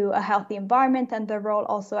right to a healthy environment and their role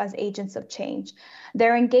also as agents of change.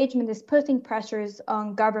 Their engagement is putting pressures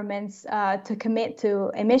on governments to commit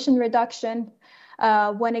to emission reduction.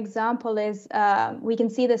 One example is, we can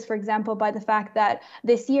see this, for example, by the fact that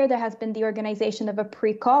this year there has been the organization of a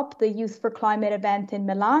pre-COP, the Youth for Climate event in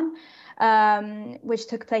Milan, which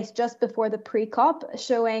took place just before the pre-COP,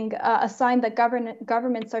 showing a sign that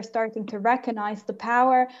governments are starting to recognize the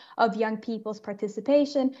power of young people's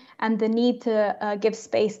participation and the need to give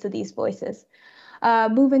space to these voices.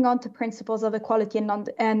 Moving on to principles of equality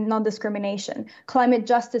and non-discrimination. Climate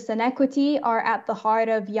justice and equity are at the heart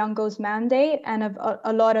of Youngo's mandate and of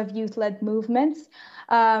a lot of youth-led movements.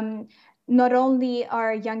 Not only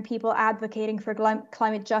are young people advocating for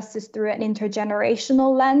climate justice through an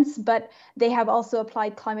intergenerational lens, but they have also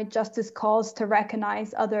applied climate justice calls to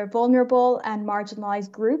recognize other vulnerable and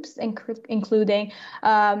marginalized groups, including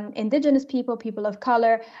indigenous people, people of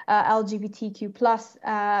color, LGBTQ+,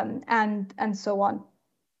 and so on.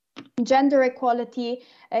 Gender equality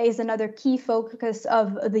is another key focus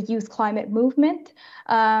of the youth climate movement.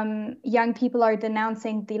 Young people are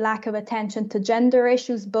denouncing the lack of attention to gender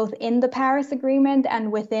issues, both in the Paris Agreement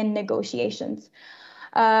and within negotiations.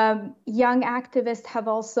 Young activists have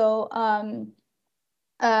also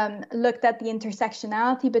looked at the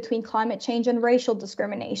intersectionality between climate change and racial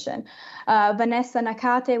discrimination. Vanessa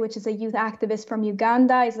Nakate, which is a youth activist from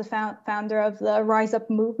Uganda, is the founder of the Rise Up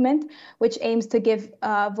movement, which aims to give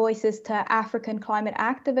voices to African climate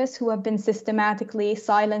activists who have been systematically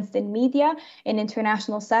silenced in media in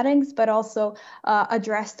international settings, but also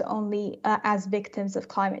addressed only as victims of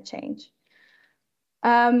climate change.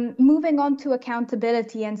 Moving on to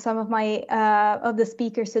accountability, and some of my of the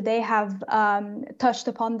speakers today have touched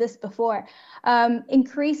upon this before.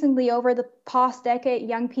 Increasingly over the past decade,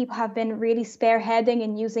 young people have been really spearheading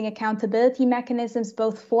and using accountability mechanisms,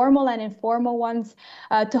 both formal and informal ones,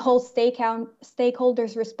 to hold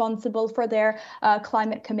stakeholders responsible for their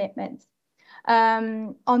climate commitments.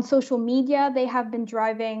 On social media, they have been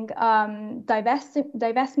driving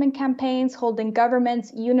divestment campaigns, holding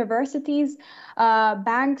governments, universities,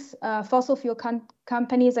 banks, fossil fuel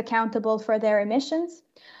companies accountable for their emissions.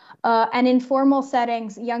 And in formal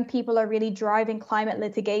settings, young people are really driving climate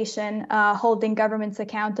litigation, holding governments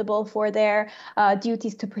accountable for their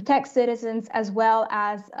duties to protect citizens, as well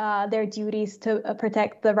as their duties to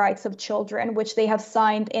protect the rights of children, which they have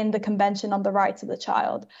signed in the Convention on the Rights of the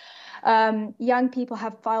Child. Young people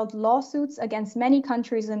have filed lawsuits against many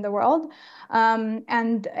countries in the world,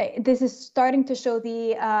 and this is starting to show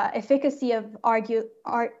the efficacy of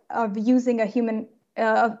using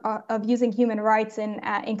human rights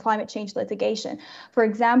in climate change litigation. For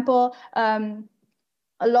example,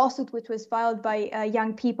 a lawsuit which was filed by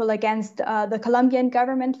young people against the Colombian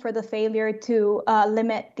government for the failure to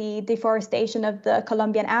limit the deforestation of the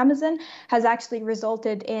Colombian Amazon has actually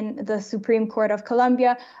resulted in the Supreme Court of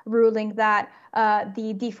Colombia ruling that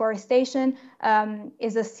the deforestation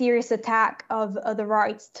is a serious attack of the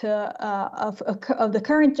rights of the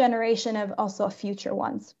current generation and also of future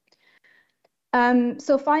ones.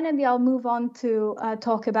 So finally, I'll move on to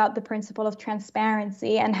talk about the principle of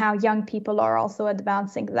transparency and how young people are also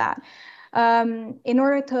advancing that. In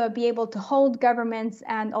order to be able to hold governments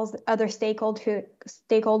and also other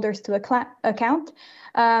stakeholders to account,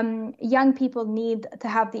 young people need to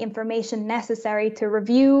have the information necessary to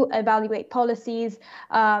review, evaluate policies,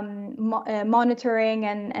 monitoring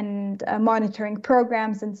and monitoring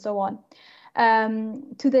programs, and so on.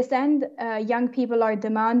 To this end, young people are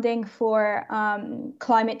demanding for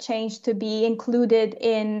climate change to be included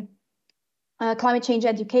in climate change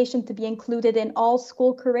education to be included in all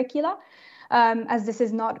school curricula, as this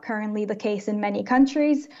is not currently the case in many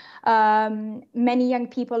countries. Many young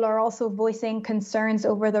people are also voicing concerns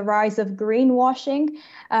over the rise of greenwashing,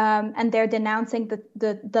 and they're denouncing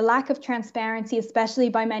the lack of transparency, especially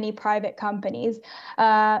by many private companies.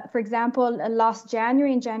 For example, last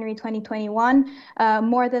January, in January 2021,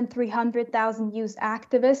 more than 300,000 youth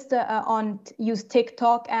activists used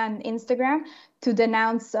TikTok and Instagram to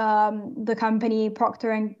denounce the company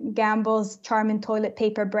Procter & Gamble's Charmin toilet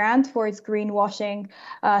paper brand for its greenwashing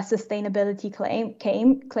sustainability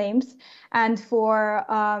claims, and for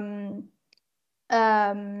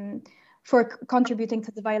contributing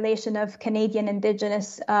to the violation of Canadian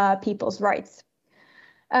Indigenous people's rights.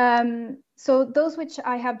 So those which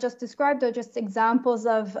I have just described are just examples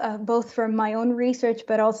of both from my own research,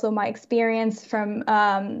 but also my experience from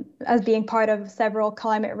as being part of several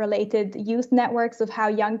climate-related youth networks of how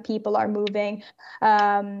young people are moving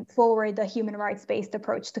forward the human rights-based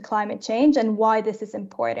approach to climate change and why this is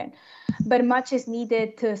important. But much is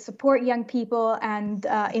needed to support young people and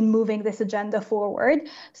in moving this agenda forward.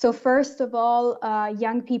 So first of all,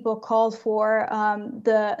 young people called for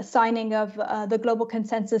the signing of the Global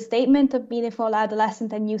Consensus Statement of Meaningful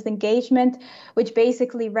Adolescent and Youth Engagement, which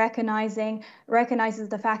basically recognizes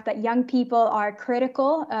the fact that young people are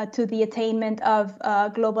critical to the attainment of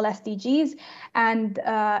global SDGs. And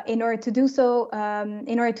in order to do so,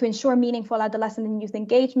 in order to ensure meaningful adolescent and youth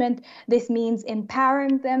engagement, this means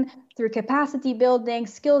empowering them through capacity building,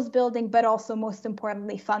 skills building, but also most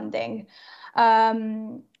importantly, funding.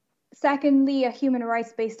 Secondly, a human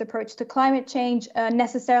rights-based approach to climate change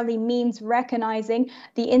necessarily means recognizing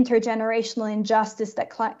the intergenerational injustice that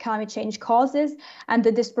climate change causes and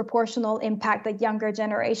the disproportional impact that younger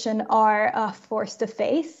generation are forced to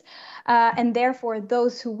face. And therefore,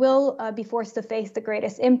 those who will be forced to face the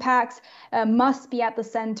greatest impacts must be at the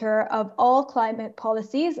center of all climate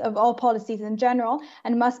policies, of all policies in general,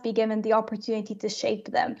 and must be given the opportunity to shape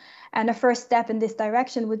them. And a first step in this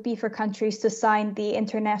direction would be for countries to sign the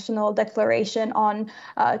International Declaration on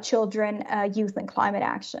Children, Youth and Climate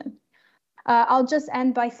Action. I'll just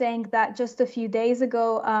end by saying that just a few days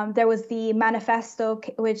ago, there was the manifesto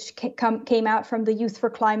which came out from the Youth for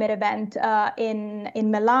Climate event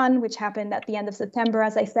in Milan, which happened at the end of September,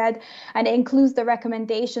 as I said, and it includes the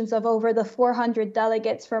recommendations of over the 400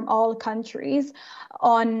 delegates from all countries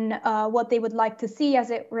on what they would like to see as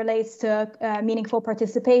it relates to meaningful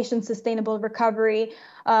participation, sustainable recovery,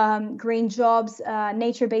 green jobs,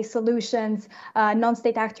 nature-based solutions,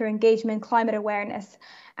 non-state actor engagement, climate awareness.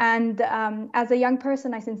 And as a young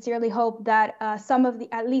person, I sincerely hope that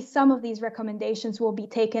at least some of these recommendations will be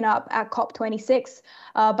taken up at COP26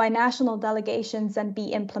 by national delegations and be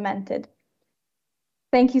implemented.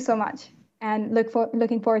 Thank you so much, and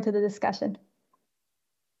looking forward to the discussion.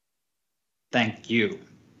 Thank you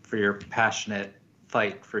for your passionate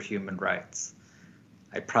fight for human rights.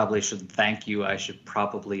 I probably shouldn't thank you. I should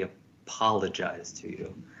probably apologize to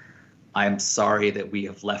you. I am sorry that we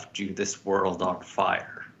have left you this world on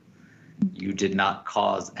fire. You did not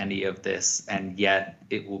cause any of this, and yet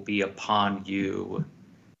it will be upon you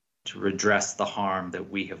to redress the harm that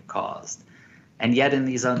we have caused. And yet in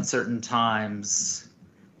these uncertain times,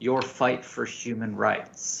 your fight for human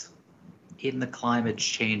rights in the climate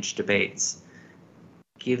change debates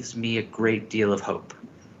gives me a great deal of hope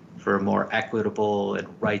for a more equitable and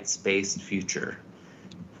rights-based future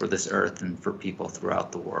for this earth and for people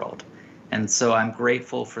throughout the world. And so I'm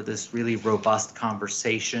grateful for this really robust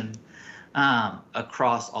conversation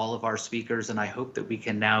across all of our speakers, and I hope that we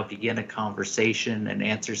can now begin a conversation and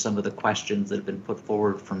answer some of the questions that have been put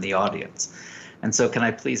forward from the audience. And so can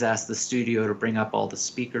I please ask the studio to bring up all the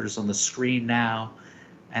speakers on the screen now?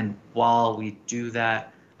 And while we do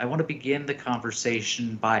that, I want to begin the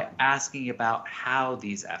conversation by asking about how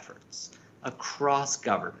these efforts across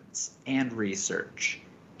governance and research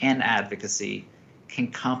and advocacy can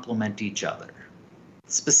complement each other,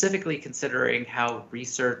 specifically considering how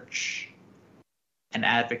research and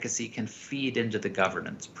advocacy can feed into the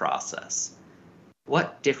governance process.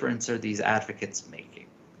 What difference are these advocates making?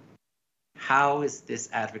 How is this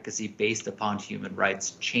advocacy based upon human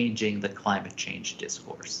rights changing the climate change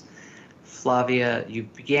discourse? Flavia, you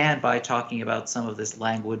began by talking about some of this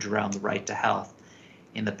language around the right to health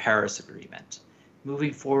in the Paris Agreement.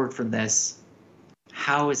 Moving forward from this,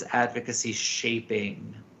 how is advocacy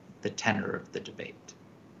shaping the tenor of the debate?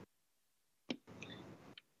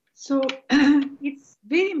 So it's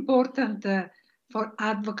very important for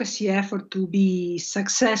advocacy effort to be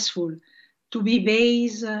successful, to be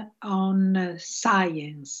based on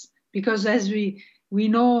science, because as we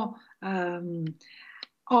know,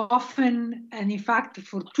 often, and in fact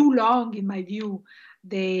for too long, in my view,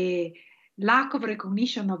 the lack of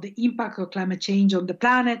recognition of the impact of climate change on the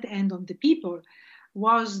planet and on the people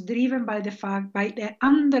was driven by the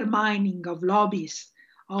undermining of lobbies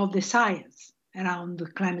of the science around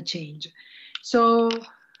climate change. So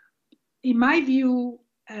in my view,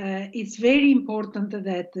 it's very important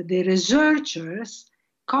that the researchers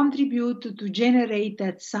contribute to generate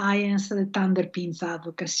that science that underpins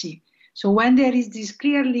advocacy. So when there is this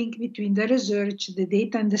clear link between the research, the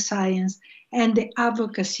data and the science, and the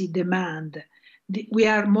advocacy demand, we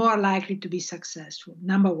are more likely to be successful,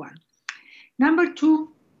 number one. Number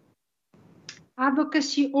two,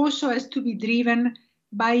 advocacy also has to be driven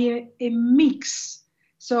by a mix.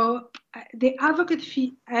 So the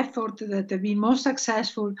advocacy efforts that have been most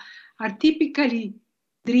successful are typically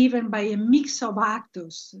driven by a mix of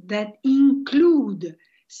actors that include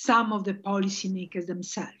some of the policymakers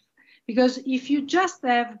themselves. Because if you just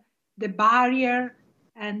have the barrier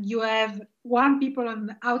and you have one people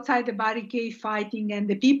outside the barricade fighting and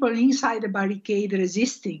the people inside the barricade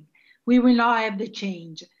resisting, we will not have the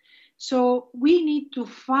change. So we need to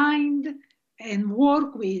find and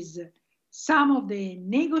work with some of the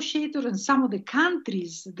negotiators and some of the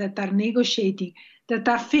countries that are negotiating, that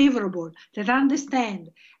are favorable, that understand,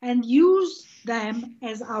 and use them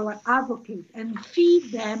as our advocate and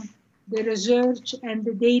feed them the research and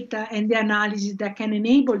the data and the analysis that can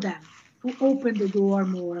enable them to open the door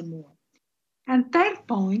more and more. And third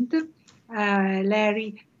point,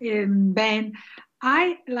 Larry, Ben,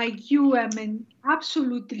 I, like you, am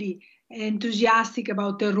absolutely enthusiastic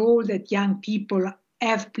about the role that young people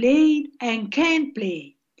have played and can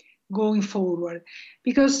play going forward,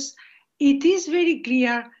 because it is very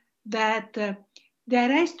clear that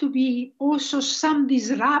there has to be also some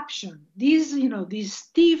disruption. These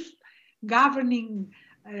stiff governing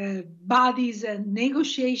bodies and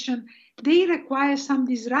negotiation, they require some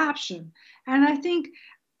disruption. And I think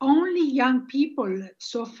only young people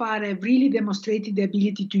so far have really demonstrated the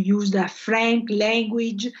ability to use the frank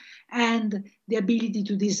language and the ability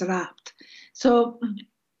to disrupt. So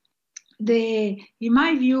in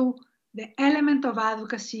my view, the element of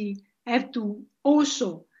advocacy have to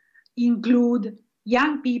also include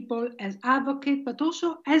young people as advocate, but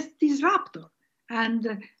also as disruptor.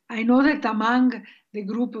 And I know that among the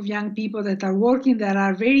group of young people that are working, there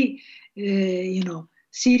are very,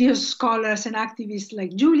 serious scholars and activists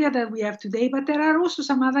like Giulia that we have today, but there are also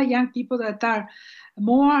some other young people that are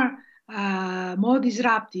more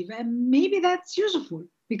disruptive, and maybe that's useful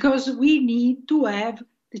because we need to have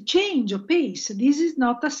the change of pace. This is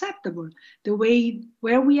not acceptable. The way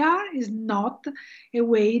where we are is not a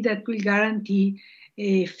way that will guarantee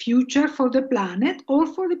a future for the planet or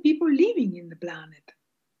for the people living in the planet.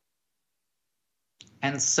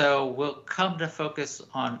 And so we'll come to focus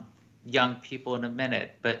on young people in a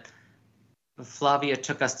minute, but Flavia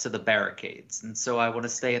took us to the barricades. And so I want to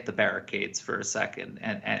stay at the barricades for a second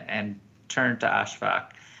and turn to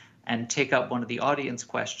Ashfaq and take up one of the audience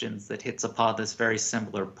questions that hits upon this very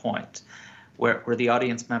similar point, where the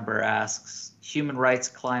audience member asks, human rights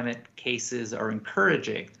climate cases are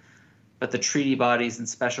encouraging, but the treaty bodies and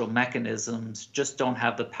special mechanisms just don't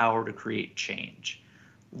have the power to create change.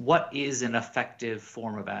 What is an effective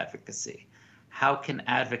form of advocacy? How can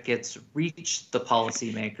advocates reach the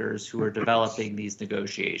policymakers who are developing these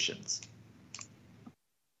negotiations?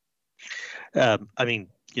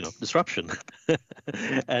 Disruption,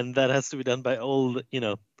 and that has to be done by all the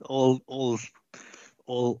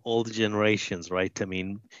generations, right? I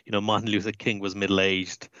mean, Martin Luther King was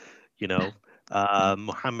middle-aged,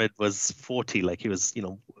 Muhammad was 40, like he was,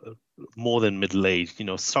 more than middle-aged.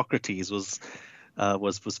 Socrates was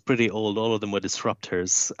pretty old. All of them were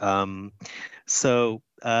disruptors.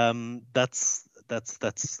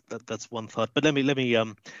 That's one thought. But let me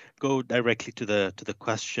go directly to the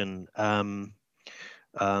question. In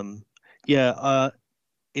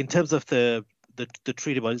terms of the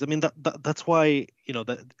treaty bodies, I mean that's why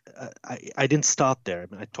I didn't start there. I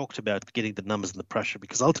mean, I talked about getting the numbers and the pressure,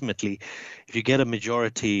 because ultimately, if you get a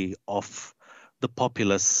majority of the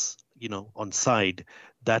populace, on side,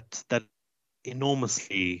 that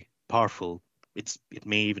enormously powerful. It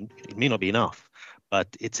may not be enough, but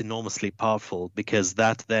it's enormously powerful, because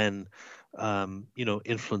that then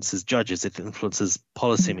influences judges, it influences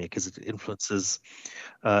policymakers, it influences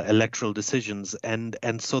electoral decisions, and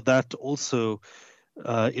so that also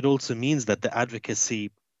it also means that the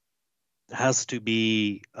advocacy has to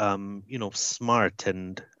be smart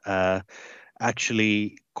and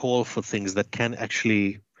actually call for things that can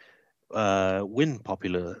actually win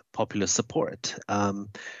popular support.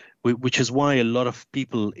 Which is why a lot of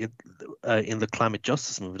people in the climate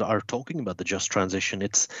justice movement are talking about the just transition.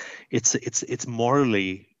 It's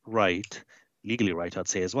morally right, legally right, I'd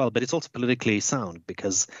say as well, but it's also politically sound,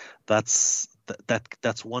 because that's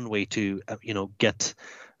one way to get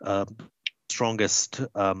strongest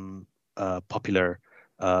popular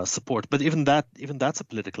support. But even that's a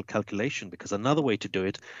political calculation, because another way to do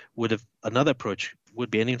it another approach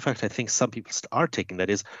would be, and in fact I think some people are taking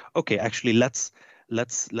that, is okay, actually let's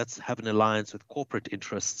have an alliance with corporate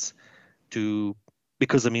interests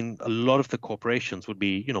because I mean a lot of the corporations would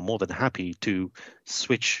be more than happy to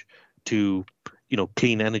switch to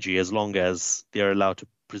clean energy as long as they are allowed to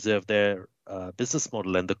preserve their business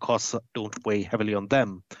model and the costs don't weigh heavily on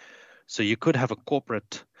them. So you could have a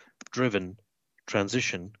corporate driven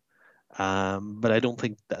transition, but I don't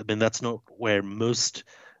think that's not where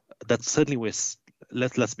that's certainly where,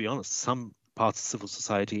 let's be honest, some parts of civil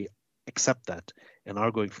society accept that and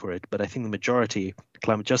are going for it. But I think the majority, the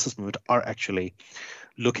climate justice movement, are actually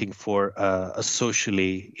looking for a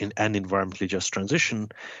socially and environmentally just transition,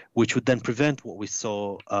 which would then prevent what we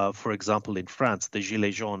saw, for example, in France, the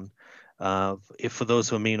Gilets jaunes. If for those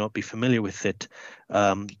who may not be familiar with it,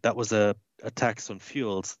 that was a tax on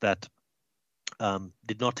fuels that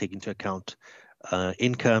did not take into account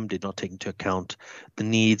income, did not take into account the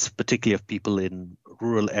needs, particularly of people in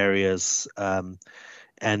rural areas,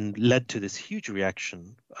 and led to this huge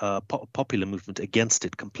reaction, popular movement against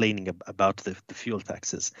it, complaining about the fuel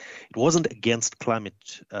taxes. It wasn't against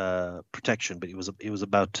climate protection, but it was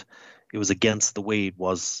against the way it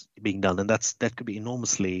was being done, and that could be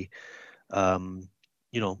enormously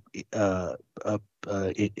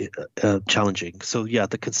challenging. So yeah,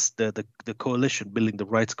 the coalition, building the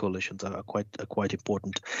rights coalitions are quite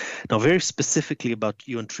important. Now, very specifically about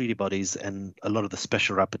UN treaty bodies and a lot of the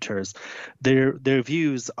special rapporteurs, their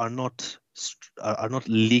views are not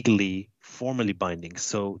legally formally binding,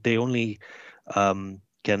 so they only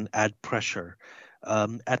can add pressure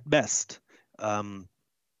at best.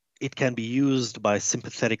 It can be used by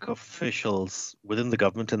sympathetic officials within the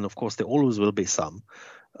government, and of course there always will be some,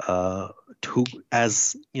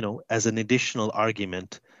 as an additional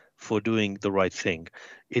argument for doing the right thing.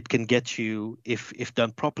 It can get you, if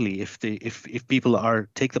done properly, if people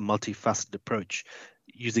take the multifaceted approach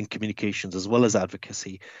using communications as well as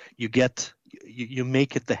advocacy, you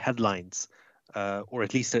make it the headlines, or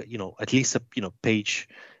at least a page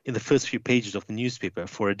in the first few pages of the newspaper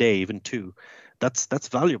for a day, even two. That's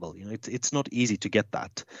valuable. It's not easy to get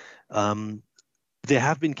that. There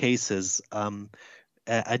have been cases. I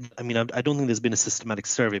don't think there's been a systematic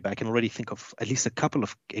survey, but I can already think of at least a couple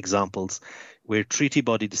of examples where treaty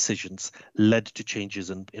body decisions led to changes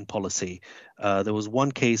in policy. There was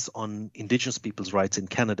one case on Indigenous people's rights in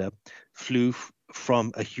Canada, flew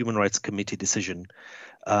from a Human Rights Committee decision.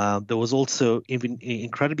 There was also, even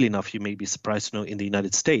incredibly enough, you may be surprised to know, in the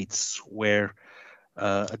United States, where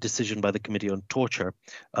a decision by the Committee on Torture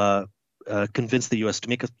convinced the US to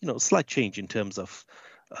make a slight change in terms of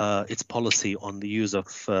its policy on the use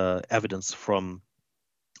of evidence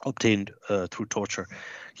obtained through torture.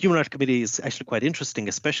 Human Rights Committee is actually quite interesting,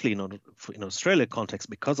 especially in Australia context,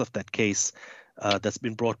 because of that case that's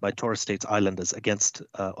been brought by Torres Strait Islanders against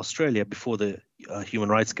Australia before the Human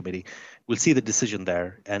Rights Committee. We'll see the decision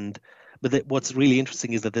there. But what's really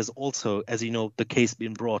interesting is that there's also, as you know, the case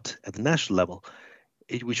being brought at the national level,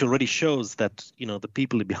 which already shows that the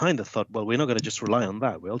people behind it thought, well, we're not going to just rely on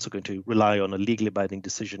that. We're also going to rely on a legally binding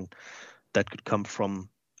decision that could come from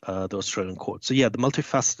the Australian court. So yeah, the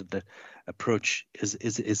multifaceted approach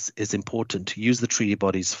is important. To use the treaty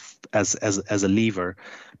bodies as a lever,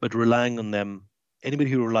 but relying on them,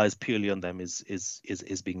 anybody who relies purely on them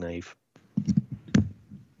is being naive.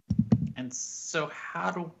 And so,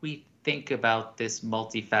 how do we think about this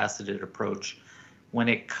multifaceted approach when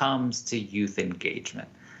it comes to youth engagement?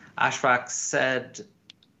 Ashfaq said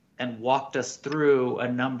and walked us through a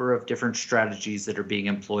number of different strategies that are being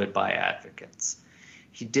employed by advocates.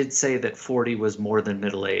 He did say that 40 was more than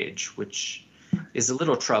middle age, which is a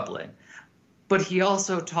little troubling. But he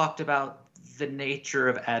also talked about the nature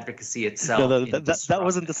of advocacy itself. No, that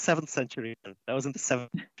was in the 7th century. That was in the 7th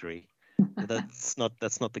century. That's not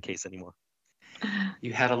the case anymore.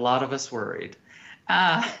 You had a lot of us worried.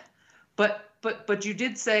 But you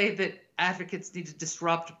did say that advocates need to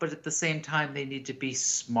disrupt, but at the same time, they need to be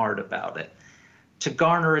smart about it, to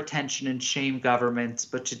garner attention and shame governments,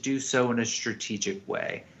 but to do so in a strategic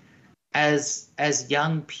way. As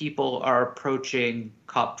young people are approaching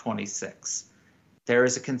COP26, there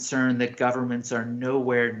is a concern that governments are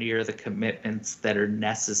nowhere near the commitments that are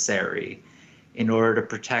necessary in order to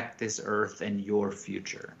protect this earth and your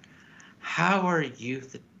future. How are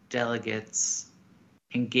youth delegates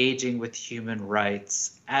engaging with human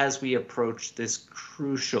rights as we approach this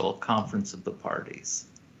crucial conference of the parties?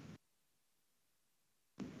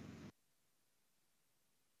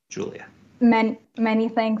 Julia. Many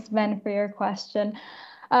thanks, Ben, for your question.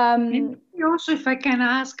 Also, if I can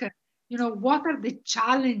ask, what are the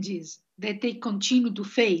challenges that they continue to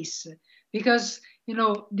face? Because,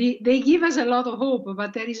 they give us a lot of hope,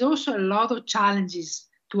 but there is also a lot of challenges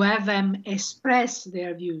to have them express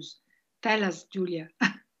their views. Tell us, Giulia.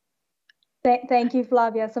 Thank you,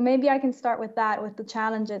 Flavia. So maybe I can start with that, with the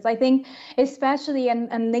challenges. I think especially,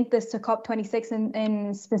 and link this to COP26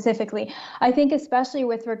 in specifically, I think especially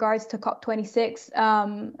with regards to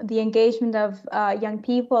COP26, the engagement of young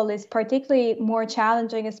people is particularly more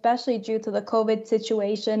challenging, especially due to the COVID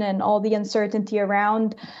situation and all the uncertainty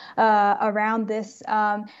around this.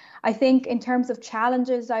 I think in terms of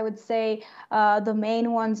challenges, I would say the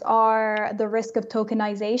main ones are the risk of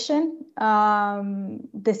tokenization.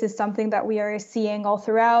 This is something that we are seeing all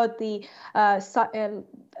throughout the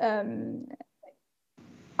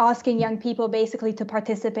asking young people basically to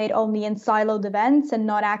participate only in siloed events and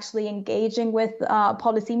not actually engaging with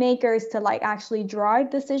policymakers to actually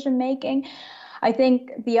drive decision making. I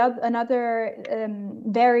think another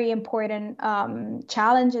very important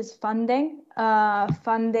challenge is funding.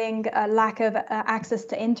 Lack of access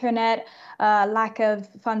to internet, lack of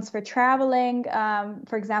funds for traveling,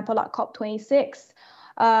 for example, at COP26.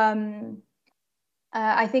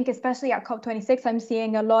 I think especially at COP26, I'm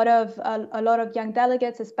seeing a lot of young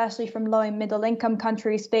delegates, especially from low and middle income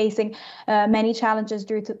countries, facing many challenges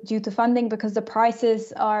due to funding, because the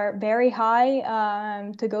prices are very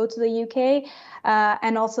high to go to the UK,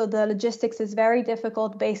 and also the logistics is very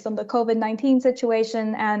difficult based on the COVID-19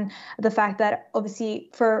 situation and the fact that obviously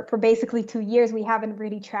for basically 2 years we haven't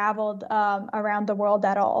really traveled around the world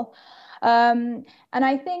at all. And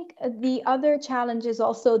I think the other challenge is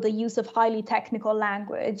also the use of highly technical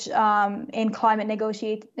language in climate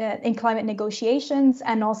negotiations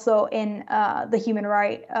and also in the human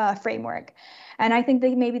rights framework. And I think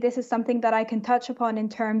that maybe this is something that I can touch upon in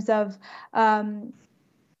terms of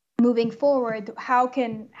moving forward, how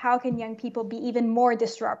can young people be even more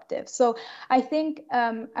disruptive? So I think,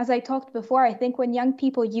 as I talked before, I think when young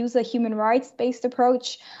people use a human rights-based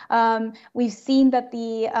approach, we've seen that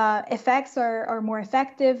the effects are more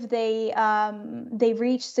effective. They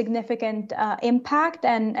reach significant impact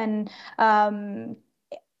and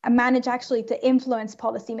manage actually to influence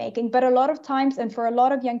policymaking. But a lot of times, and for a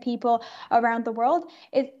lot of young people around the world,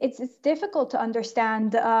 it's difficult to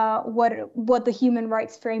understand what the human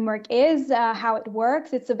rights framework is, how it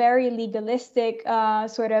works. It's a very legalistic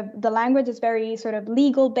the language is very sort of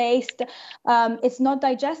legal based. It's not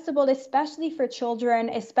digestible, especially for children,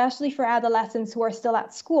 especially for adolescents who are still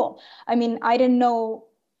at school. I mean, I didn't know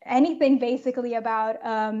anything basically about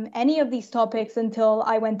any of these topics until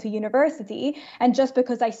I went to university. And just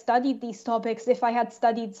because I studied these topics, if I had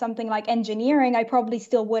studied something like engineering, I probably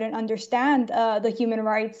still wouldn't understand the human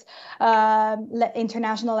rights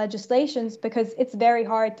international legislations, because it's very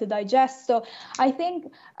hard to digest. So I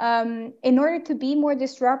think in order to be more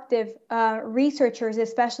disruptive, researchers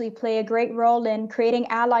especially play a great role in creating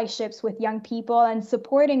allyships with young people and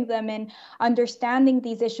supporting them in understanding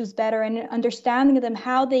these issues better and understanding them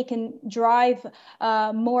how they can drive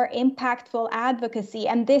more impactful advocacy.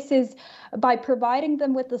 And this is by providing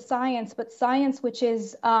them with the science, but science which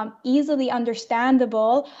is easily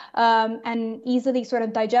understandable and easily sort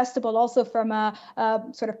of digestible also from a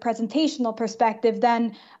sort of presentational perspective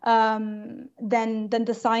than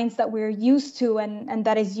the science that we're used to, and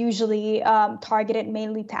that is usually targeted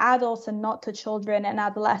mainly to adults and not to children and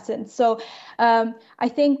adolescents. So I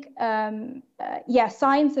think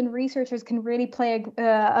science and researchers can really play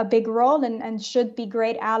a big role and should be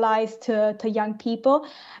great allies to young people.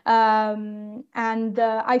 And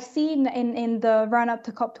I've seen in the run-up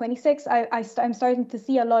to COP26, I'm starting to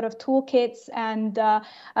see a lot of toolkits and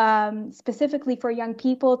specifically for young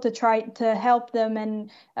people to try to help them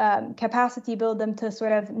and capacity build them to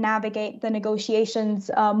sort of navigate the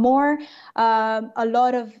negotiations more. A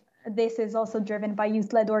lot of this is also driven by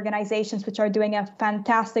youth-led organizations, which are doing a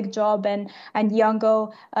fantastic job, and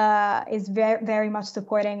Youngo is very, very much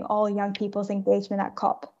supporting all young people's engagement at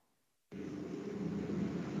COP.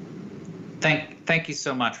 Thank you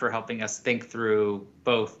so much for helping us think through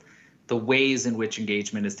both the ways in which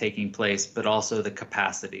engagement is taking place, but also the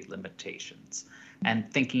capacity limitations,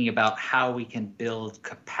 and thinking about how we can build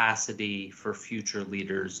capacity for future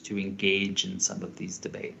leaders to engage in some of these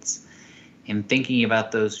debates. In thinking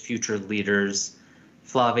about those future leaders,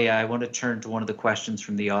 Flavia, I want to turn to one of the questions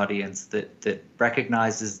from the audience that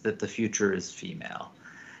recognizes that the future is female,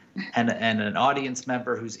 and an audience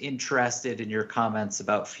member who's interested in your comments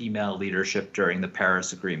about female leadership during the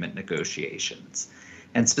Paris Agreement negotiations,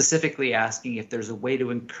 and specifically asking if there's a way to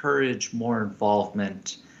encourage more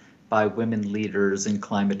involvement by women leaders in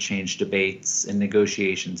climate change debates and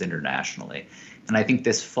negotiations internationally. And I think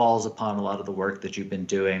this falls upon a lot of the work that you've been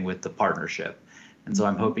doing with the partnership. And so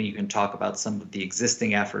I'm hoping you can talk about some of the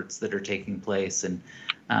existing efforts that are taking place, and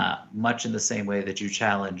much in the same way that you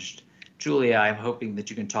challenged Giulia, I'm hoping that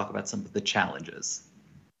you can talk about some of the challenges.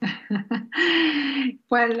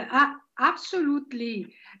 Well,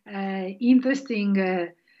 absolutely interesting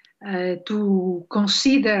to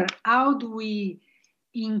consider how do we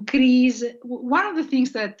increase. One of the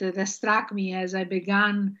things that struck me as I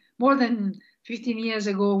began more than 15 years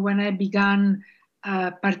ago, when I began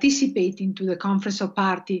participating to the Conference of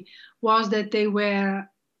Parties, was that they were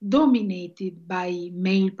dominated by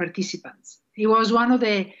male participants. It was one of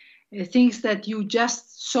the things that you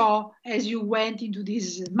just saw as you went into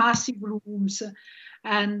these massive rooms.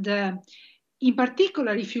 And in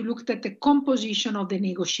particular, if you looked at the composition of the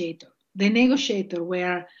negotiator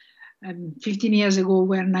were 15 years ago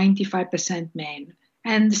were 95% men.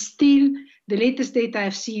 And still, the latest data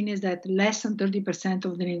I've seen is that less than 30%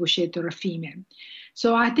 of the negotiators are female.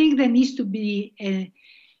 So I think there needs to be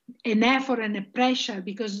an effort and a pressure,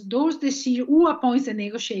 because those decisions, who appoints the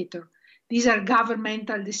negotiator? These are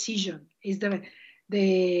governmental decisions. It's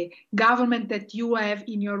the government that you have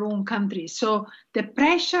in your own country. So the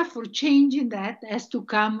pressure for changing that has to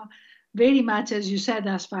come very much, as you said,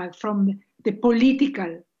 Ashfaq, from the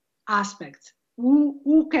political aspects.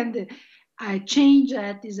 Who can change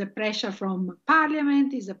that? Is a pressure from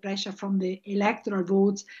parliament, is a pressure from the electoral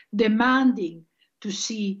votes demanding to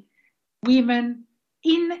see women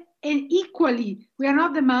in, and equally, we are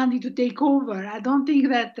not demanding to take over. I don't think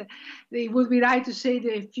that it would be right to say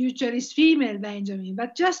the future is female, Benjamin,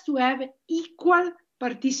 but just to have equal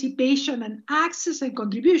participation and access and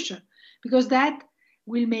contribution, because that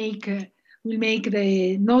will make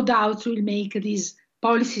no doubt will make this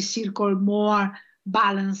policy circle more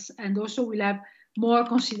balanced, and also will have more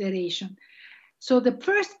consideration. So the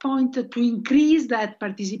first point to increase that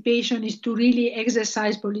participation is to really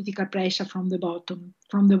exercise political pressure from the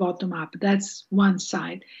bottom up. That's one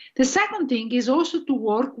side. The second thing is also to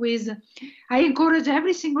work with, I encourage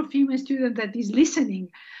every single female student that is listening,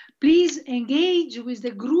 please engage with the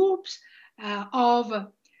groups of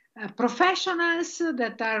professionals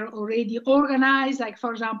that are already organized. Like,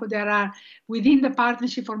 for example, there are within the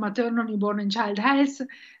Partnership for Maternal, Newborn and Child Health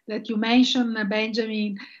that you mentioned,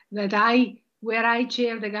 Benjamin, where I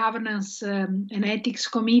chair the governance and ethics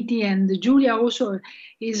committee, and Giulia also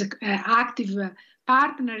is active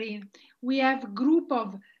partner in. We have a group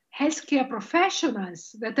of healthcare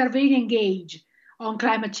professionals that are very engaged on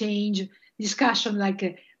climate change discussion,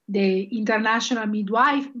 like the International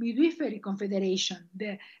Midwifery Confederation,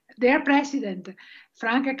 their president,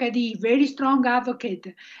 Franca Cadì, very strong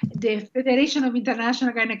advocate, the Federation of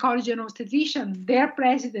International Gynecology and Obstetrician, their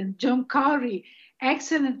president, John Curry,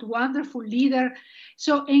 excellent, wonderful leader.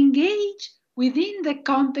 So engage within the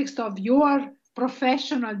context of your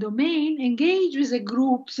professional domain, engage with the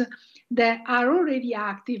groups that are already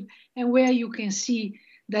active and where you can see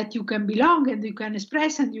that you can belong and you can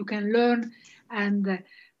express and you can learn and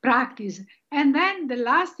practice. And then the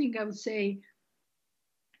last thing I would say,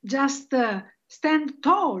 just stand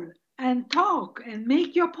tall and talk and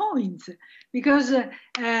make your points, because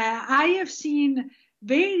I have seen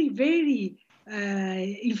very, very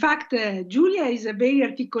in fact, Giulia is a very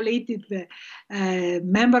articulated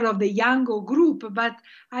member of the Yango group, but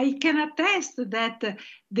I can attest that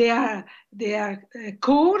their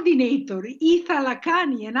coordinator, Etha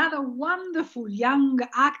Lakani, another wonderful young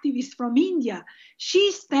activist from India,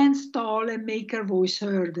 she stands tall and make her voice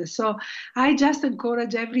heard. So I just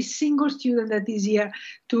encourage every single student that is here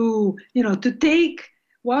to, to take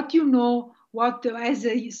what you know, as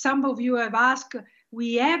some of you have asked,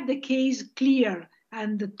 we have the case clear,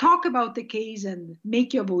 and talk about the case and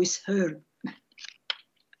make your voice heard.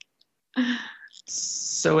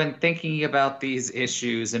 So in thinking about these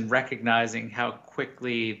issues and recognizing how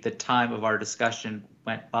quickly the time of our discussion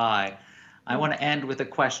went by, I want to end with a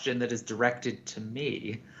question that is directed to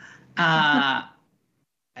me and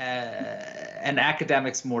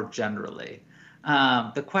academics more generally.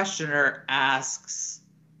 The questioner asks,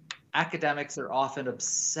 academics are often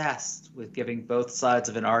obsessed with giving both sides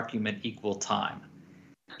of an argument equal time.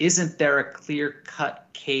 Isn't there a clear-cut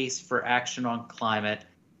case for action on climate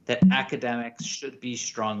that academics should be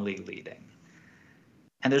strongly leading?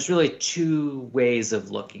 And there's really two ways of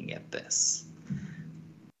looking at this.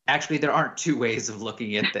 Actually, there aren't two ways of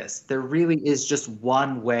looking at this. There really is just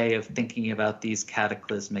one way of thinking about these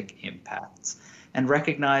cataclysmic impacts, and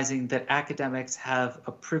recognizing that academics have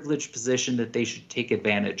a privileged position that they should take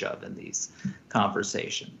advantage of in these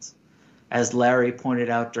conversations. As Larry pointed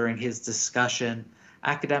out during his discussion,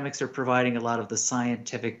 academics are providing a lot of the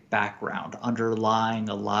scientific background underlying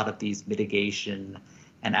a lot of these mitigation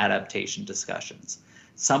and adaptation discussions.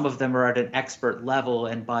 Some of them are at an expert level,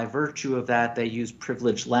 and by virtue of that, they use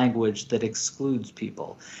privileged language that excludes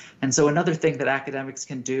people. And so another thing that academics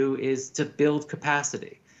can do is to build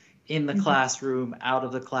capacity in the classroom, out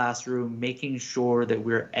of the classroom, making sure that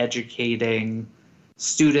we're educating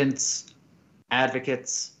students,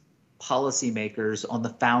 advocates, policymakers on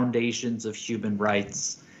the foundations of human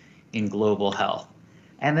rights in global health.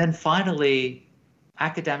 And then finally,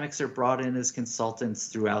 academics are brought in as consultants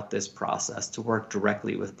throughout this process to work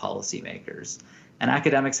directly with policymakers. And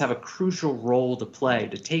academics have a crucial role to play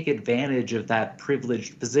to take advantage of that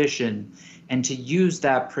privileged position and to use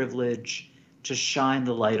that privilege to shine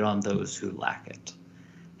the light on those who lack it.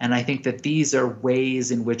 And I think that these are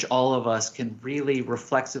ways in which all of us can really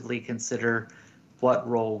reflexively consider what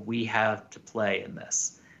role we have to play in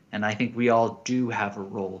this. And I think we all do have a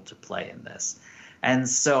role to play in this. And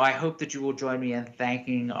so I hope that you will join me in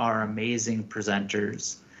thanking our amazing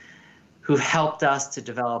presenters who helped us to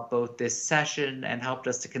develop both this session and helped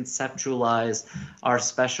us to conceptualize our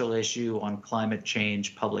special issue on climate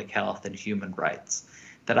change, public health, and human rights,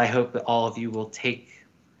 that I hope that all of you will take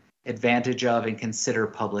advantage of and consider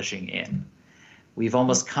publishing in. We've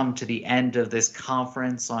almost come to the end of this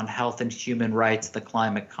conference on health and human rights, the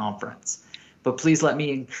climate conference. But please let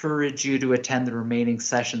me encourage you to attend the remaining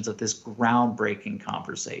sessions of this groundbreaking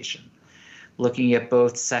conversation, looking at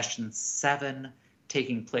both session 7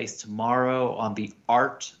 taking place tomorrow on the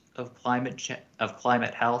art of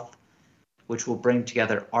climate health, which will bring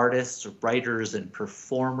together artists, writers, and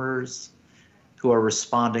performers who are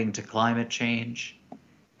responding to climate change,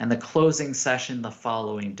 and the closing session the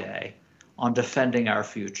following day on defending our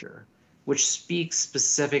future, which speaks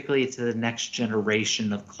specifically to the next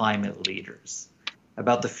generation of climate leaders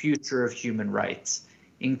about the future of human rights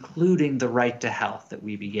including the right to health that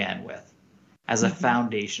we began with as a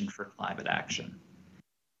foundation for climate action.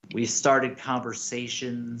 We started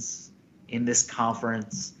conversations in this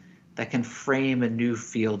conference that can frame a new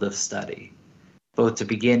field of study, both to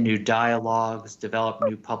begin new dialogues, develop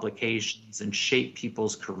new publications, and shape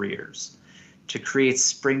people's careers, to create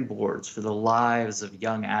springboards for the lives of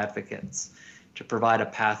young advocates, to provide a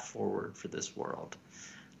path forward for this world.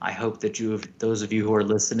 I hope that those of you who are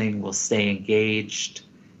listening will stay engaged,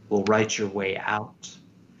 will write your way out,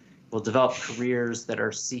 will develop careers that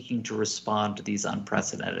are seeking to respond to these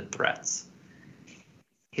unprecedented threats.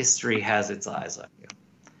 History has its eyes on you.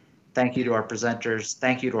 Thank you to our presenters,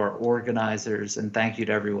 thank you to our organizers, and thank you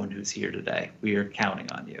to everyone who's here today. We are counting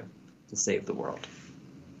on you to save the world.